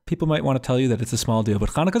deal. People might want to tell you that it's a small deal,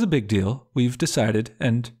 but Hanukkah's a big deal. We've decided,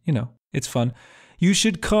 and, it's fun. You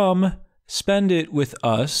should come spend it with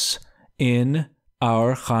us in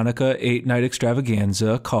our Hanukkah 8-night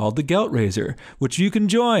extravaganza called the Geltraiser, which you can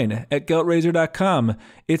join at geltraiser.com.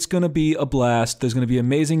 It's going to be a blast. There's going to be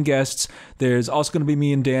amazing guests. There's also going to be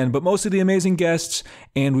me and Dan, but mostly the amazing guests,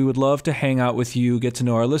 and we would love to hang out with you, get to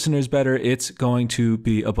know our listeners better. It's going to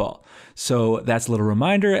be a ball. So that's a little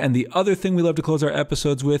reminder. And the other thing we love to close our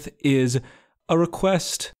episodes with is a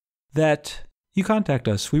request that you contact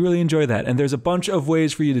us. We really enjoy that. And there's a bunch of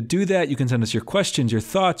ways for you to do that. You can send us your questions, your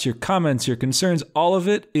thoughts, your comments, your concerns. All of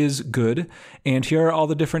it is good. And here are all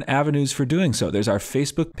the different avenues for doing so. There's our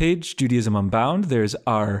Facebook page, Judaism Unbound. There's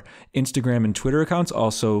our Instagram and Twitter accounts,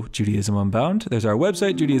 also Judaism Unbound. There's our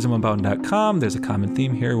website, JudaismUnbound.com. There's a common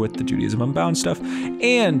theme here with the Judaism Unbound stuff.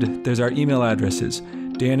 And there's our email addresses,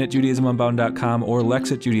 Dan@JudaismUnbound.com or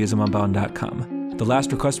Lex@JudaismUnbound.com. The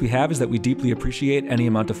last request we have is that we deeply appreciate any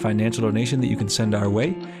amount of financial donation that you can send our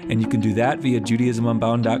way, and you can do that via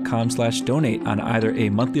JudaismUnbound.com/donate on either a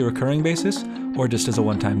monthly recurring basis or just as a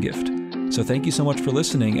one-time gift. So thank you so much for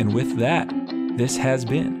listening, and with that, this has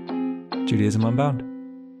been Judaism Unbound.